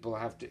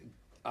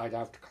 I'd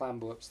have to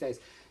clamber upstairs.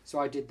 So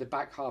I did the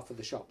back half of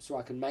the shop so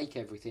I can make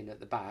everything at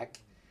the back.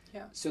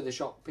 Yeah. So the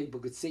shop people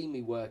could see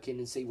me working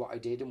and see what I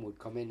did, and would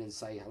come in and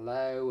say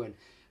hello,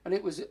 and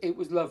it was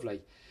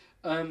lovely.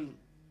 Then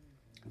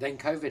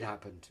COVID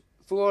happened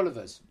for all of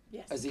us,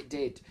 Yes. as it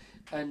did,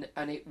 and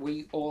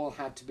we all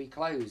had to be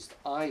closed.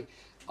 I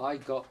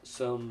got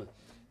some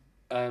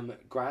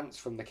grants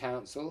from the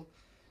council,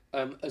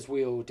 as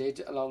we all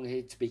did, along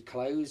here, to be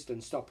closed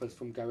and stop us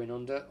from going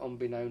under,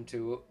 unbeknown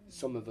to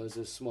some of us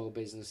as small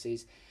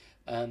businesses,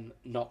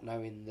 not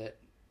knowing that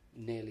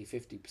nearly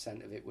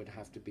 50% of it would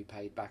have to be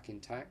paid back in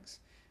tax,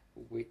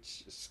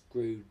 which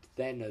screwed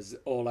then us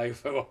all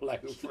over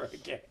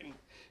again.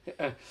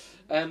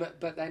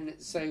 But then,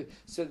 so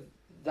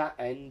that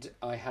end,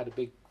 I had a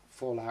big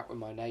fallout with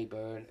my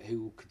neighbour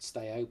who could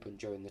stay open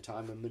during the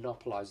time and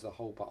monopolised the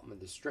whole bottom of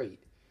the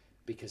street,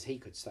 because he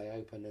could stay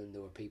open and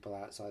there were people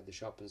outside the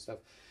shop and stuff.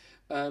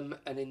 And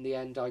in the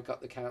end, I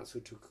got the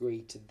council to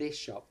agree to this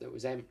shop that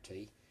was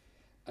empty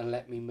and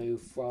let me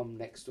move from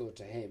next door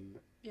to him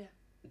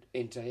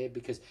into here,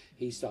 because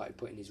he started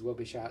putting his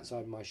rubbish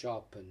outside my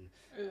shop,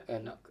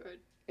 and not good.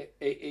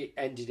 It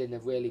ended in a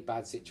really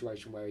bad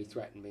situation where he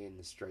threatened me in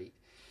the street,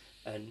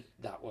 and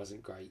that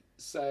wasn't great.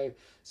 So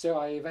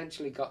I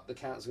eventually got the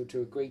council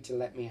to agree to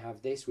let me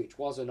have this, which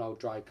was an old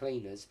dry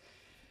cleaners,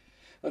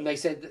 And they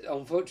said, that,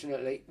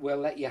 unfortunately, we'll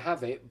let you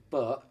have it,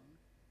 but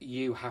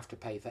you have to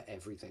pay for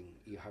everything.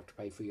 You have to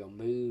pay for your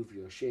move,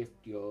 your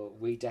shift, your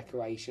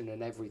redecoration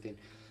and everything,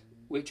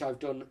 which I've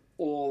done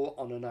all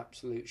on an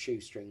absolute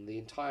shoestring. The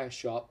entire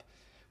shop,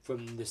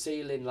 from the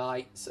ceiling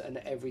lights and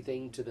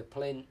everything to the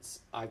plinths,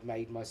 I've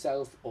made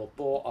myself or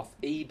bought off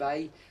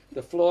eBay.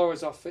 The floor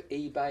is off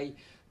eBay.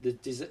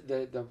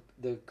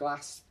 The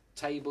glass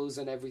tables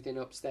and everything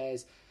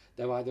upstairs,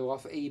 they're either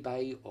off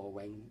eBay or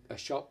when a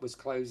shop was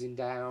closing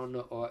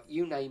down or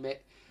you name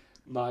it.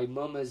 My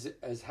mum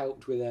has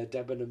helped with her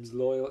Debenhams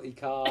loyalty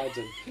card,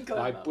 and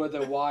my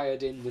brother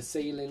wired in the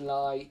ceiling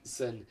lights,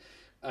 and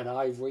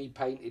I've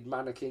repainted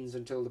mannequins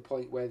until the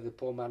point where the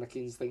poor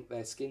mannequins think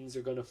their skins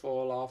are going to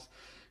fall off.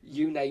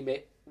 You name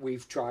it,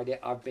 we've tried it.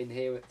 I've been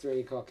here at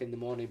 3 o'clock in the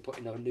morning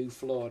putting a new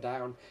floor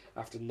down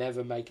after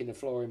never making a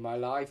floor in my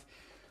life.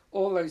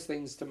 All those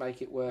things to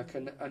make it work,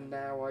 and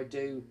now I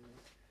do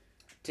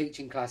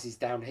teaching classes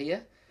down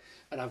here.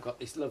 And I've got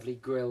this lovely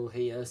grill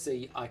here.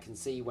 I can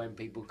see when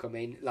people come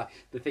in. Like,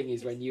 the thing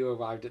is, when you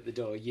arrived at the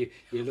door, you're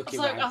looking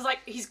around. I was like,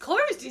 he's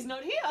closed. He's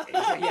not here.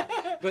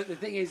 Yeah, but the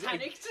thing is,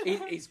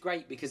 it's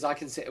great because I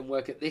can sit and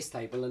work at this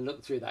table and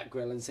look through that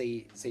grill and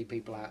see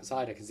people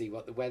outside. I can see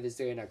what the weather's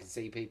doing. I can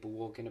see people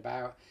walking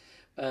about,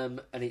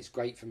 and it's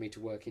great for me to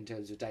work in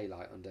terms of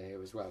daylight under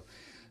here as well.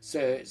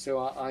 So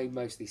I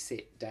mostly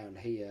sit down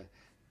here,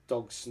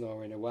 dogs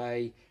snoring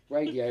away,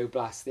 radio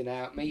blasting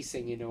out, me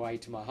singing away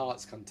to my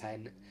heart's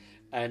content.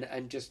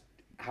 And just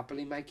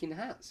happily making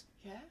hats.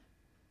 Yeah.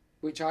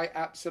 Which I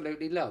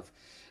absolutely love.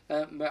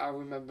 I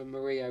remember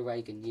Marie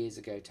O'Regan years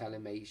ago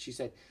telling me, she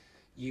said,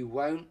 you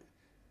won't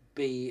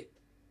be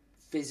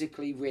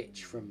physically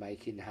rich from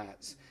making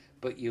hats,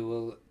 but you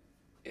will,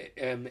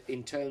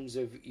 in terms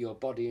of your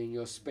body and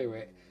your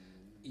spirit,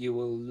 you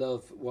will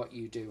love what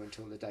you do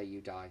until the day you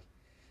die.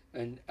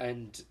 And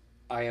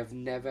I have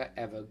never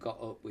ever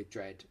got up with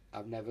dread.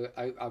 I've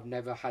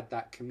never had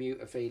that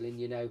commuter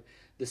feeling,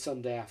 the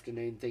Sunday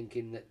afternoon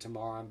thinking that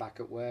tomorrow I'm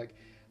back at work.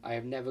 I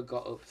have never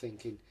got up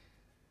thinking,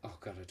 oh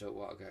God, I don't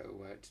want to go to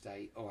work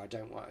today, or I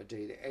don't want to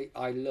do that.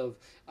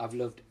 I've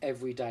loved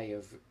every day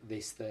of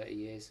this 30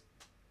 years.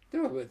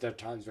 There are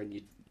times when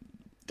you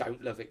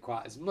don't love it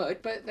quite as much,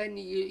 but then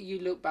you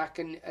look back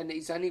and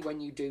it's only when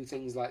you do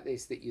things like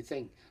this that you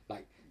think,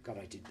 like, God,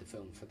 I did the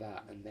film for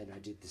that, and then I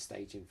did the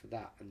staging for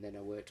that, and then I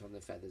worked on the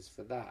feathers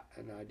for that,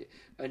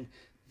 and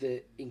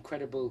the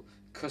incredible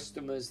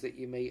customers that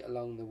you meet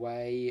along the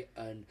way,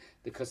 and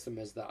the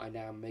customers that I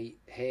now meet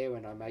here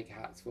and I make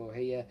hats for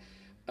here,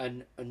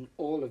 and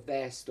all of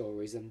their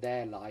stories and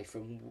their life,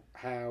 and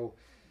how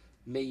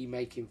me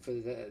making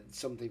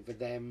something for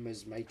them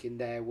is making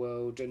their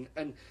world,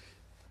 and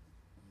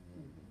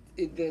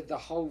the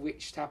whole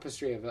rich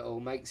tapestry of it all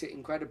makes it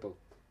incredible.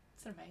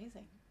 It's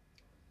amazing.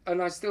 And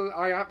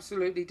I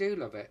absolutely do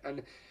love it.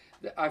 And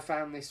I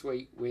found this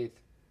week with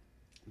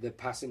the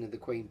passing of the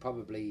Queen,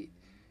 probably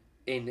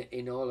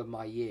in all of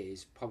my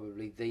years,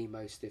 probably the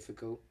most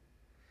difficult,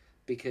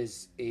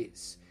 because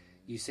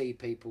you see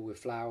people with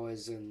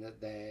flowers and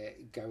that they're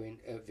going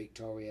at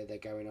Victoria, they're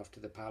going off to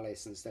the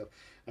palace and stuff.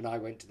 And I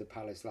went to the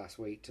palace last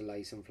week to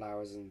lay some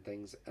flowers and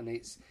things, and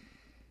it's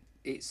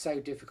so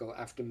difficult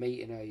after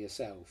meeting her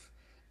yourself.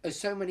 As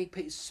so many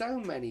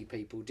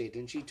people did,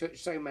 and she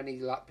touched so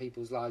many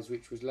people's lives,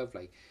 which was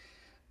lovely.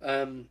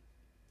 And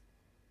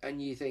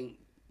you think,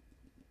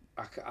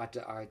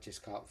 I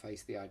just can't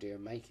face the idea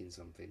of making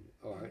something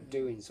or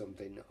doing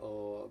something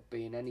or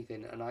being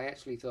anything. And I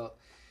actually thought,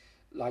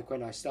 like,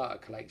 when I start a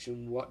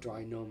collection, what do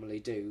I normally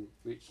do?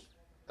 Which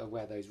are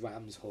where those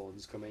ram's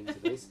horns come into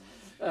this.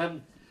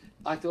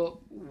 I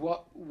thought,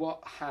 what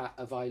hat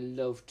have I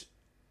loved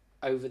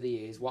over the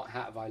years? What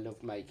hat have I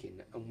loved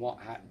making, and what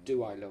hat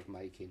do I love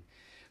making?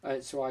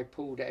 So I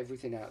pulled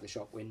everything out of the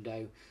shop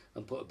window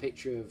and put a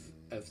picture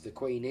of the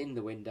Queen in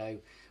the window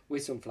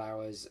with some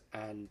flowers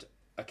and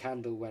a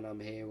candle when I'm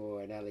here,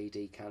 or an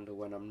LED candle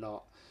when I'm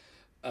not,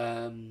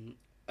 and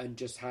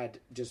just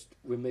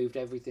removed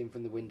everything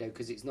from the window,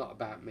 because it's not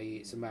about me,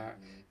 it's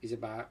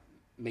about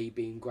me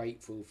being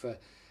grateful for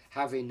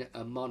having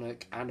a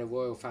monarch and a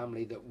royal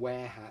family that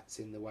wear hats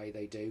in the way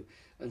they do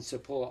and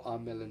support our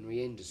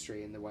millinery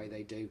industry in the way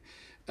they do.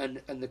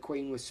 And the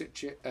Queen was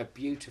such a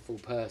beautiful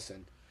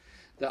person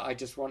that I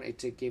just wanted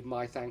to give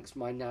my thanks.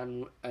 My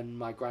nan and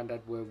my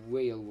granddad were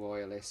real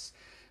royalists,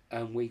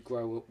 and we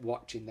grew up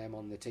watching them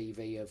on the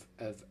TV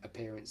of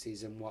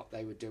appearances and what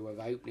they would do of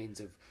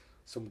openings of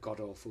some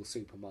god-awful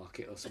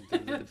supermarket or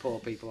something that the poor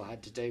people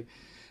had to do.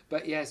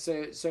 But yeah,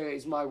 so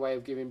it's my way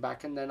of giving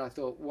back. And then I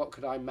thought, what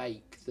could I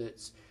make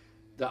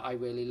that I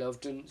really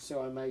loved? And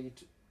so I made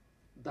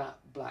that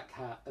black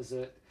hat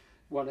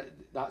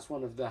that's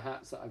one of the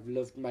hats that I've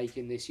loved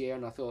making this year.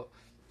 And I thought,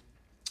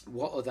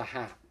 what other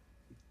hat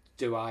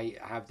do I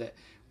have that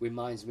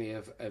reminds me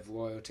of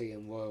royalty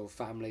and royal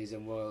families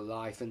and royal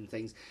life and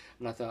things?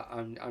 And I thought,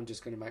 I'm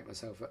just going to make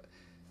myself,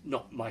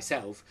 not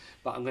myself,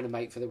 but I'm going to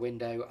make for the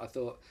window. I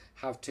thought,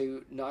 have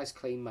two nice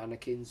clean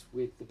mannequins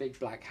with the big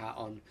black hat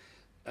on,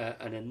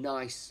 and a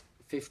nice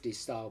 50s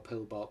style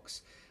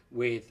pillbox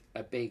with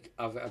a big.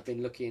 I've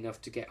been lucky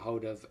enough to get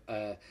hold of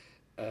a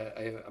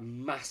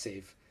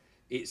massive.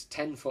 It's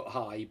 10 foot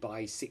high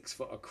by 6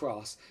 foot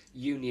across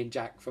Union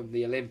Jack from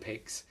the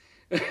Olympics.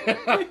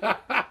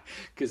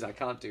 Because I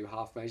can't do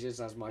half measures,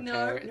 as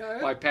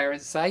my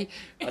parents say.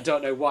 I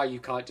don't know why you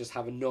can't just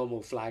have a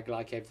normal flag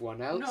like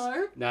everyone else.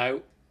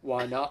 No,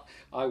 why not?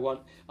 I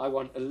want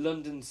a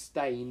London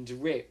stained,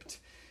 ripped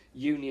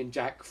Union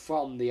Jack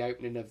from the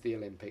opening of the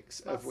Olympics,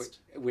 of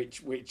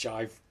which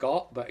I've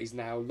got, but is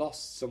now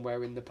lost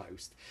somewhere in the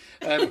post.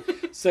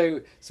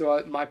 So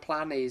my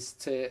plan is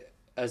to,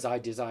 as I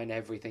design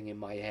everything in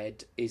my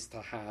head, is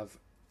to have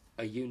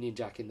a Union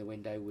Jack in the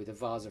window with a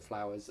vase of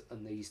flowers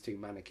and these two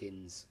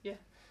mannequins. Yeah.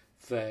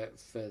 For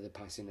the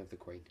passing of the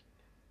Queen.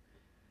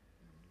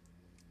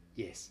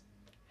 Yes.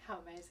 How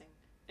amazing.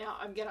 Now,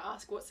 I'm going to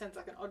ask what sounds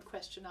like an odd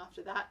question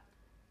after that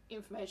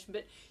information,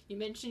 but you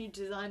mentioned you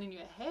design in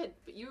your head,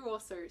 but you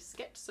also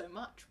sketch so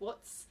much.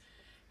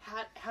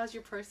 How's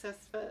your process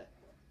for...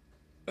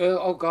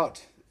 Oh, God.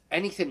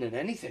 Anything and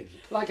anything.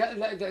 Like for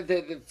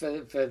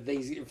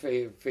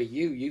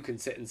you can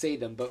sit and see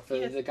them, but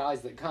for the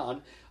guys that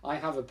can't, I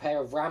have a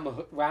pair of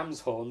ram's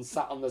horns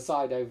sat on the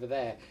side over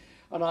there.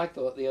 And I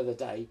thought the other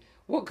day,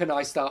 what can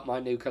I start my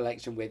new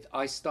collection with?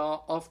 I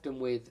start often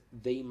with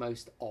the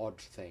most odd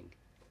thing.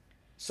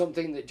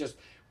 Something that just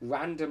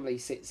randomly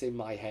sits in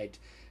my head,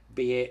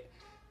 be it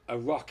a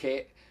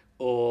rocket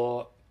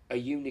or a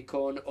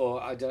unicorn,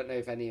 or I don't know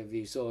if any of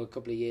you saw a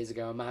couple of years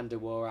ago, Amanda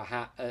wore a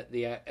hat at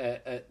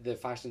the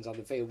Fashions on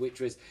the Field,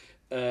 which was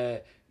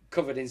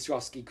covered in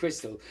Swarovski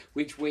crystal,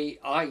 which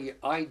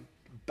I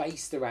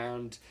based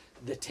around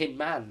the Tin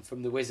Man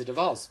from The Wizard of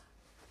Oz.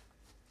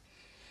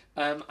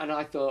 And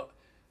I thought,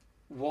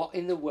 what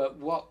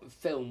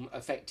film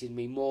affected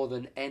me more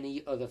than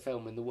any other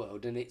film in the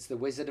world? And it's The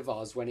Wizard of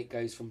Oz, when it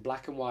goes from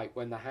black and white,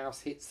 when the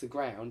house hits the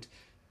ground,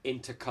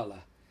 into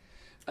colour.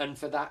 And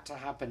for that to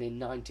happen in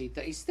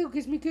 1930, it still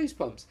gives me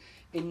goosebumps.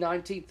 In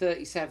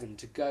 1937,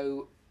 to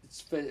go,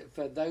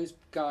 for those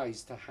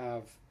guys to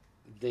have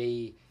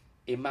the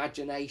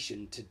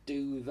imagination to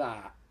do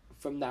that,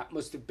 from that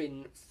must have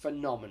been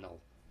phenomenal.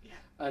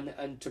 Yeah.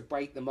 And to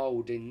break the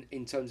mould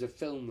in terms of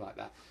film like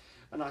that.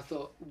 And I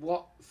thought,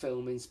 what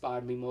film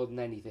inspired me more than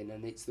anything?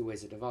 And it's The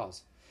Wizard of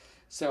Oz.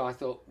 So I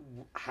thought,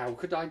 how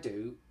could I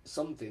do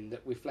something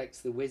that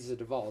reflects The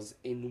Wizard of Oz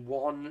in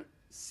one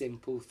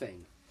simple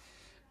thing?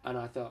 And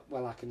I thought,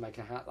 well, I can make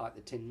a hat like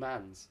the Tin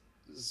Man's,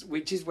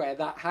 which is where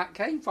that hat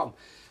came from.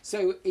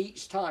 So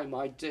each time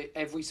I do,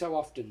 every so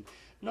often,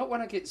 not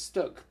when I get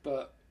stuck,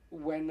 but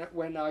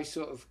when I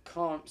sort of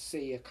can't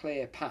see a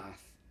clear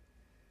path,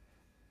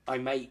 I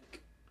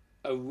make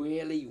a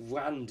really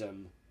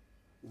random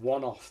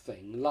one-off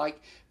thing.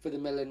 Like for the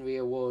Millinery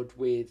Award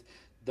with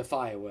the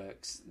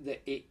fireworks,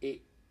 that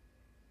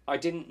I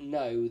didn't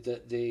know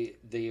that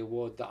the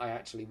award that I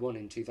actually won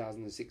in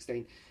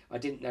 2016, I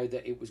didn't know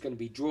that it was going to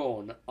be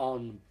drawn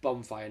on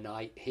Bonfire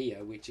Night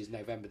here, which is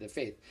November the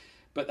 5th.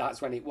 But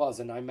that's when it was,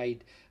 and I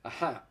made a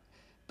hat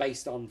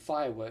based on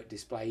firework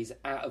displays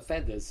out of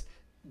feathers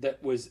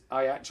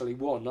I actually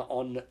won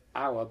on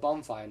our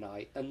Bonfire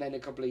Night. And then a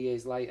couple of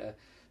years later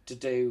to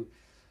do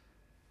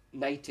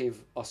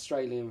native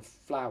Australian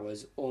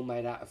flowers all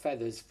made out of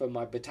feathers for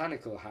my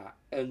botanical hat,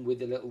 and with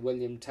the little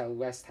William Tell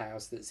West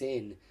house that's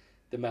in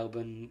the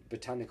Melbourne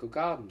Botanical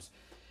Gardens.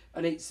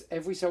 And it's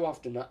every so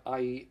often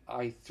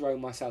I throw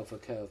myself a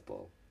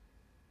curveball.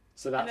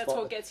 So that's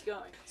what gets you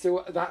going.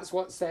 So that's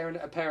what staring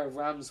at a pair of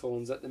ram's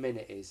horns at the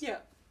minute is. Yeah.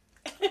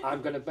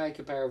 I'm going to make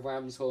a pair of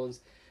ram's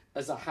horns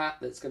as a hat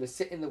that's going to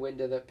sit in the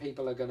window that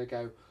people are going to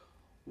go,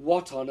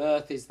 what on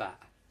earth is that?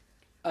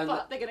 And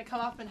but they're going to come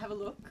up and have a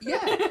look.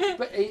 Yeah,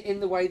 but in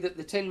the way that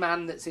the Tin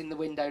Man that's in the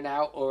window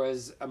now, or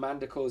as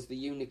Amanda calls the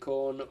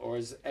unicorn, or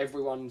as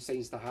everyone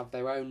seems to have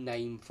their own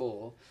name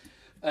for,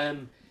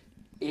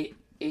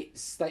 it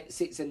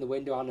sits in the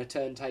window on a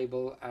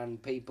turntable,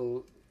 and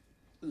people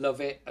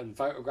love it and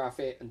photograph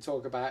it and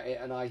talk about it.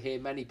 And I hear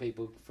many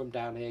people from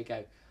down here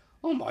go,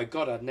 "Oh my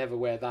God, I'd never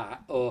wear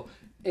that," or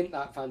 "Isn't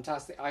that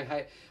fantastic?"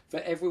 For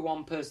every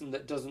one person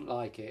that doesn't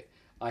like it,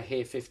 I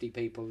hear 50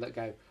 people that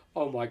go,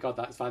 "Oh my God,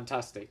 that's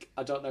fantastic.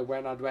 I don't know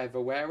when I'd ever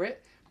wear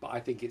it, but I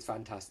think it's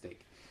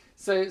fantastic."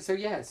 So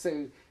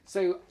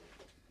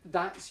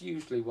that's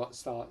usually what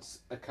starts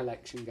a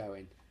collection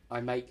going. I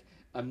make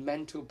a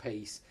mental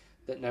piece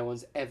that no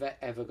one's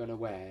ever going to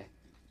wear,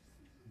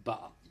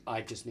 but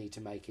I just need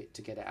to make it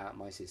to get it out of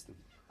my system.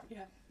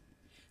 Yeah.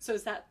 So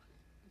is that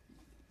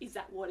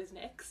what is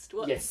next?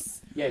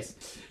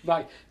 Yes.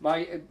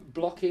 My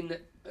blocking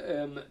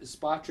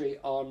spartery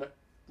on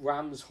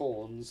ram's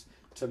horns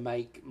to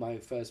make my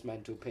first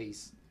mental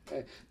piece,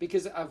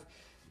 because I've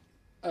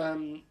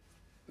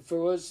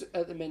for us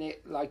at the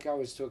minute, like I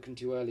was talking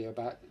to you earlier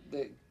about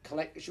the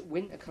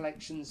winter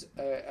collections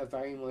are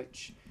very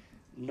much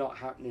not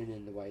happening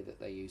in the way that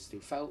they used to.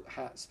 Felt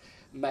hats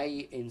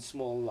may in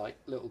small, like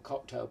little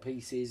cocktail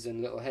pieces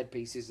and little head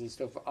pieces and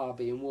stuff are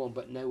being worn,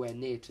 but nowhere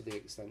near to the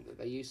extent that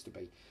they used to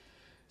be.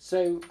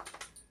 So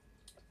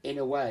in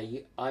a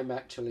way, I'm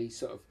actually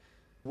sort of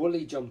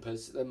Woolly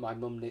jumpers that my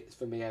mum knits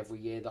for me every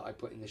year that I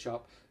put in the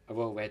shop are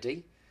all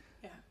ready.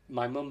 Yeah.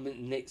 My mum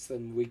knits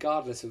them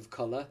regardless of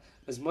colour.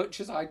 As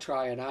much as I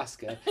try and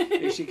ask her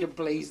if she can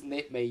please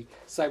knit me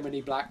so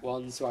many black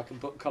ones so I can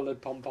put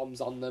coloured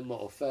pom-poms on them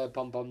or fur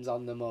pom-poms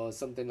on them or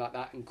something like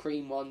that, and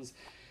cream ones,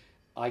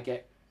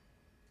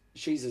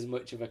 she's as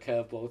much of a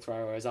curveball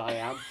thrower as I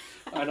am,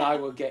 and I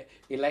will get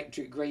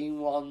electric green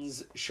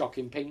ones,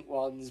 shocking pink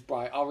ones,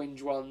 bright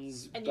orange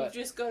ones. And you've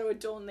just got to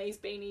adorn these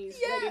beanies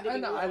ready to be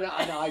and worn.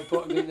 I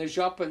put them in the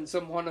shop, and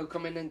someone will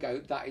come in and go,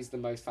 "That is the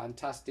most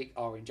fantastic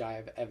orange I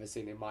have ever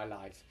seen in my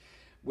life."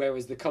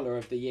 Whereas the colour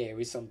of the year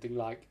is something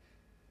like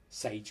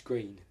sage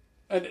green.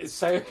 And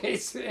so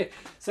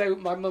so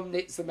my mum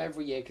knits them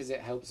every year because it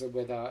helps her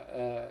with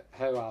her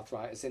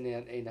arthritis, and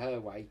in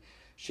her way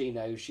she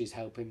knows she's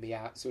helping me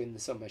out. So in the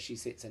summer she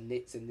sits and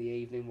knits in the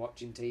evening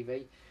watching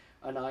TV,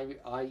 and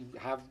I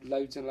have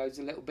loads and loads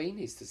of little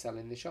beanies to sell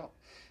in the shop,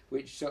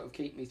 which sort of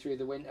keep me through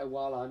the winter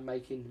while I'm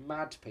making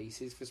mad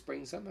pieces for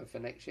spring summer for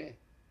next year.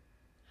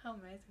 How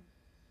amazing.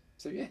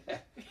 So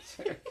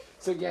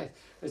yeah,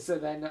 so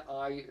then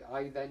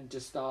I then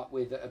just start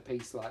with a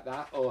piece like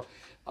that, or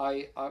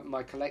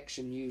my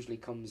collection usually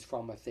comes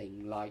from a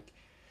thing, like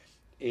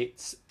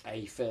it's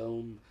a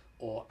film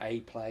or a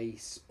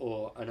place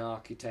or an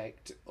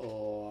architect,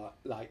 or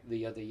like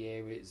the other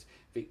year it's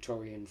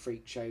Victorian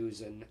freak shows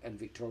and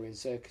Victorian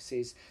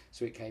circuses,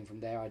 so it came from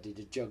there. I did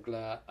a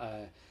juggler,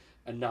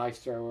 a knife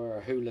thrower,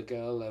 a hula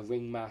girl, a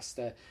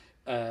ringmaster,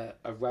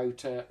 a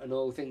rotor, and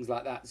all things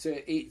like that. So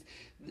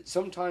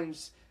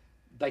sometimes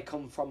they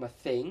come from a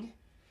thing,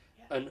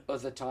 and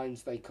other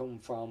times they come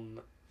from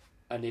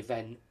an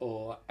event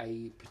or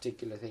a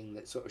particular thing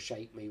that sort of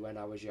shaped me when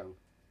I was young,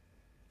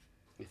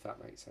 if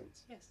that makes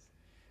sense. Yes.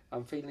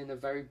 I'm feeling a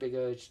very big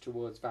urge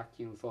towards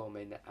vacuum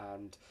forming,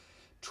 and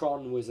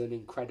Tron was an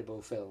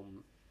incredible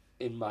film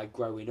in my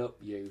growing up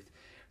youth,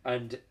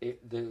 and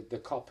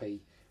the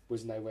copy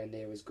was nowhere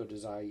near as good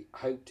as I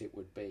hoped it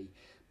would be,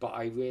 but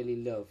I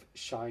really love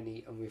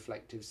shiny and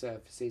reflective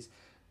surfaces,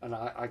 and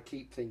I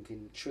keep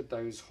thinking, should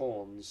those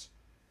horns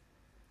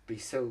be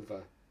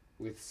silver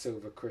with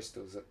silver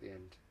crystals at the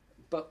end?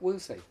 But we'll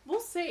see. We'll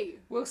see.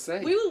 We'll see.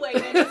 We will wait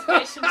in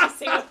anticipation to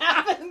see what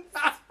happens.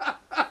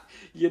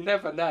 You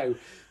never know.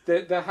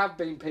 There have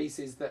been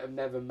pieces that have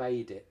never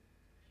made it.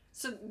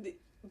 So,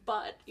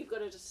 but you've got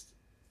to just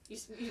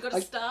you've got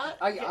to start.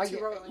 Get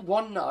to rolling.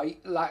 One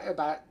night, like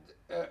about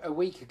a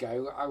week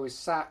ago, I was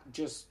sat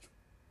just.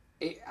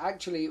 It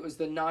was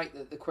the night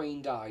that the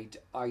Queen died.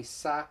 I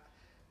sat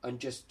and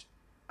just,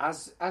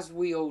 as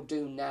we all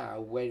do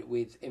now,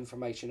 with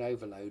information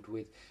overload,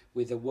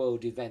 with a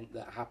world event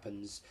that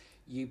happens,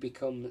 you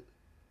become.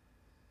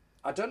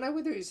 I don't know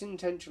whether it's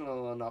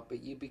intentional or not,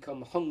 but you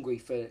become hungry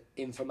for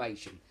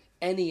information,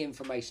 any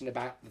information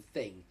about the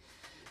thing.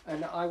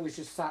 And I was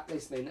just sat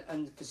listening,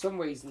 and for some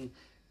reason,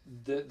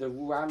 the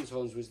ram's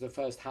horns was the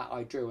first hat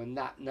I drew, and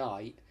that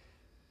night,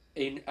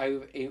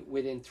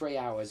 within 3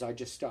 hours, I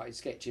just started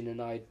sketching, and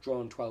I had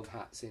drawn 12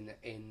 hats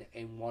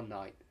in one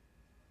night.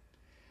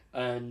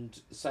 And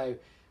so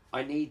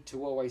I need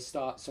to always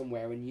start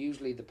somewhere, and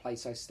usually the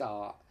place I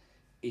start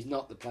is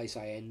not the place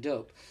I end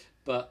up,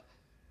 but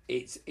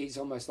it's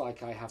almost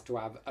like I have to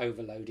have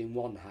overload in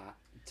one hat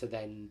to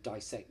then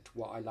dissect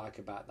what I like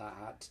about that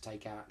hat to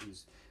take out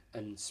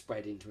and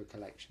spread into a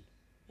collection.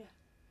 Yeah.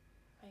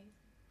 Amazing.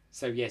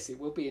 So yes, it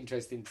will be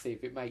interesting to see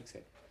if it makes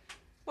it.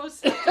 We'll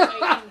just have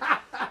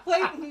to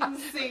wait and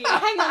see.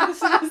 Hang on to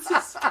some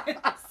suspense.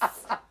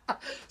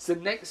 So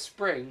next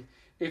spring,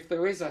 if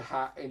there is a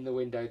hat in the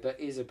window that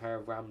is a pair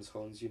of ram's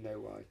horns, you know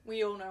why.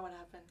 We all know what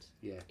happened.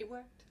 Yeah. It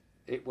worked.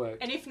 It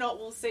worked. And if not,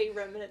 we'll see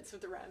remnants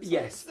of the ram's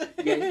Yes. horns.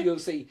 Yeah, you'll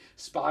see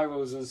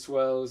spirals and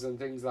swirls and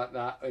things like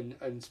that,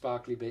 and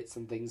sparkly bits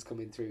and things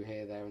coming through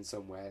here, there, and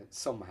somewhere,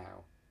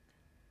 somehow.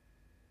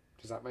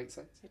 Does that make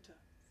sense? It does.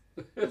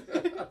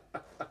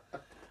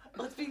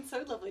 Well, it's been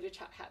so lovely to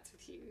chat hats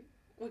with you.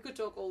 We could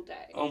talk all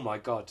day. Oh my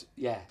God,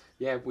 yeah.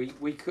 We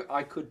could.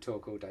 I could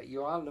talk all day.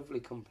 You are lovely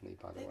company,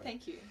 by the way.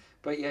 Thank you.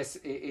 But yes,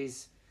 it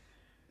is.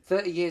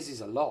 30 years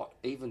is a lot.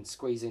 Even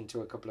squeeze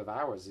into a couple of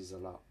hours is a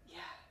lot.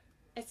 Yeah,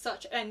 it's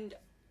such, and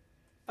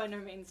by no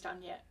means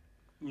done yet.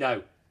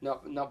 No,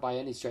 not by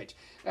any stretch.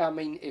 I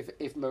mean,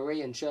 if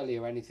Marie and Shirley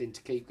are anything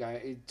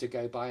to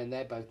go by, and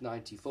they're both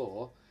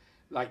 94,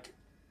 like,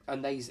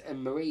 and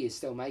Marie is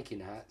still making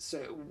hats,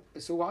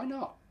 so why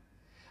not?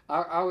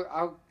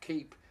 I'll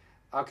keep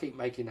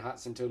making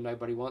hats until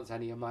nobody wants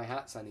any of my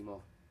hats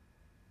anymore.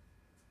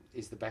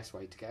 Is the best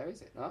way to go,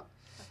 is it not?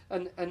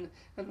 And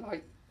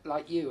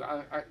like you,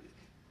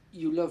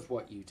 you love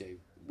what you do.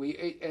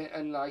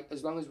 And like,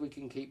 as long as we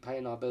can keep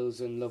paying our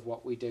bills and love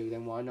what we do,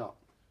 then why not?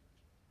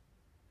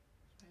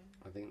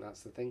 I think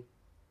that's the thing.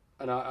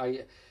 And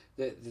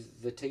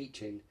the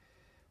teaching,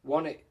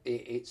 one,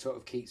 it sort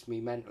of keeps me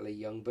mentally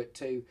young, but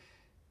two,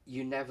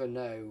 you never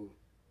know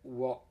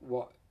what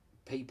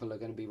people are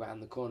going to be around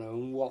the corner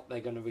and what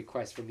they're going to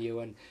request from you,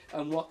 and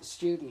what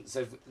students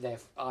of their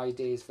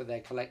ideas for their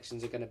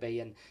collections are going to be,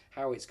 and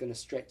how it's going to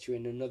stretch you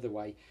in another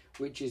way,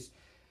 which is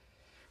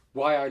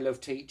why I love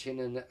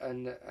teaching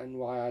and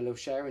why I love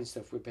sharing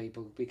stuff with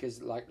people,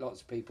 because like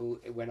lots of people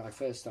when I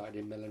first started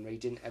in millinery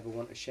didn't ever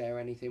want to share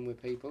anything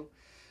with people,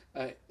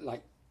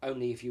 like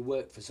only if you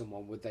worked for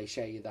someone would they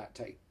show you that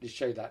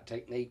show that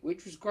technique,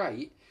 which was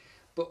great.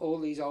 But all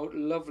these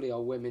lovely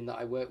old women that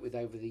I worked with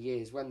over the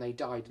years, when they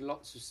died,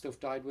 lots of stuff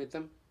died with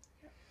them.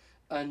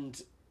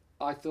 And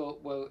I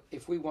thought, well,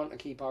 if we want to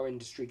keep our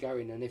industry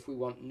going and if we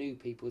want new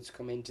people to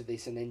come into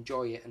this and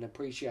enjoy it and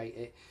appreciate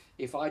it,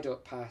 if I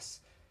don't pass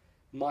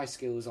my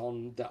skills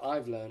on that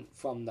I've learned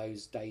from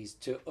those days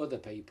to other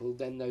people,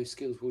 then those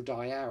skills will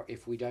die out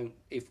if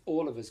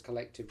all of us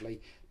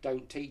collectively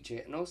don't teach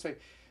it. And also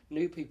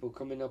new people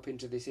coming up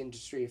into this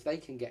industry, if they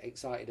can get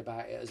excited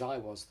about it as I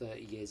was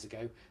 30 years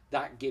ago,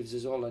 that gives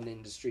us all an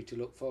industry to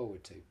look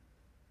forward to.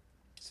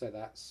 So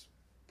that's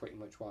pretty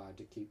much why I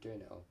keep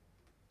doing it all.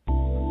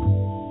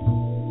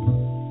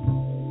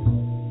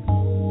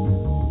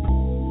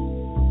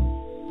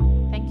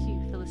 Thank you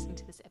for listening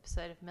to this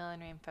episode of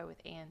Millinery Info with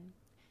Ian.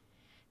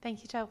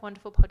 Thank you to our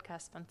wonderful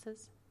podcast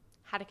sponsors,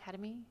 Hat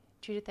Academy,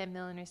 Judith Ann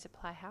Millinery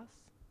Supply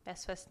House,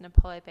 Best Western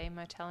Apollo Bay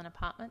Motel and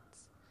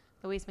Apartments,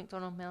 Louise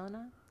McDonald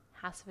Milliner,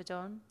 House of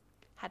Adorn,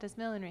 Hatters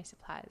Millinery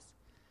Supplies,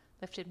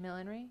 Lifted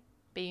Millinery,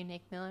 Be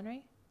Unique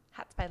Millinery,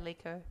 Hats by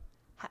Lico,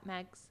 Hat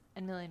Mags,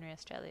 and Millinery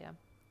Australia.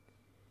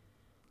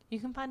 You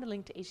can find a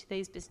link to each of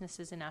these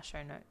businesses in our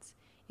show notes,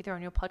 either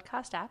on your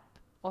podcast app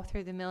or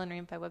through the Millinery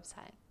Info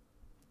website.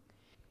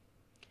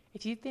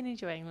 If you've been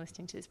enjoying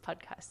listening to this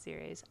podcast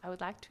series, I would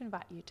like to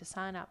invite you to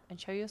sign up and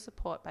show your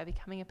support by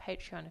becoming a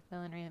Patreon of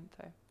Millinery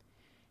Info.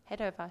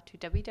 Head over to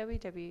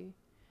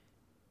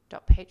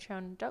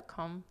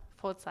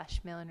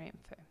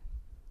www.patreon.com/millineryinfo.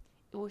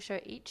 It will show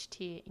each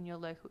tier in your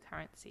local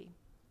currency.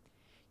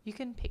 You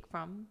can pick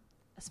from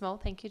a small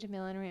thank you to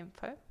Millinery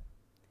Info,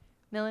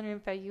 Millinery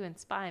Info You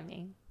Inspire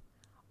Me,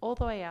 all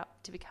the way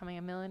up to becoming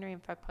a Millinery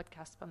Info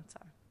podcast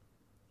sponsor.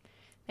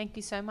 Thank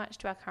you so much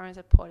to our current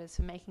supporters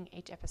for making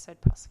each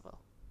episode possible.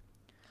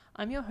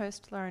 I'm your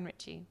host, Lauren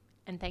Ritchie,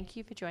 and thank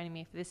you for joining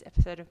me for this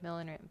episode of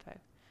Millinery Info.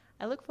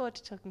 I look forward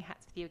to talking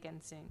hats with you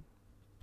again soon.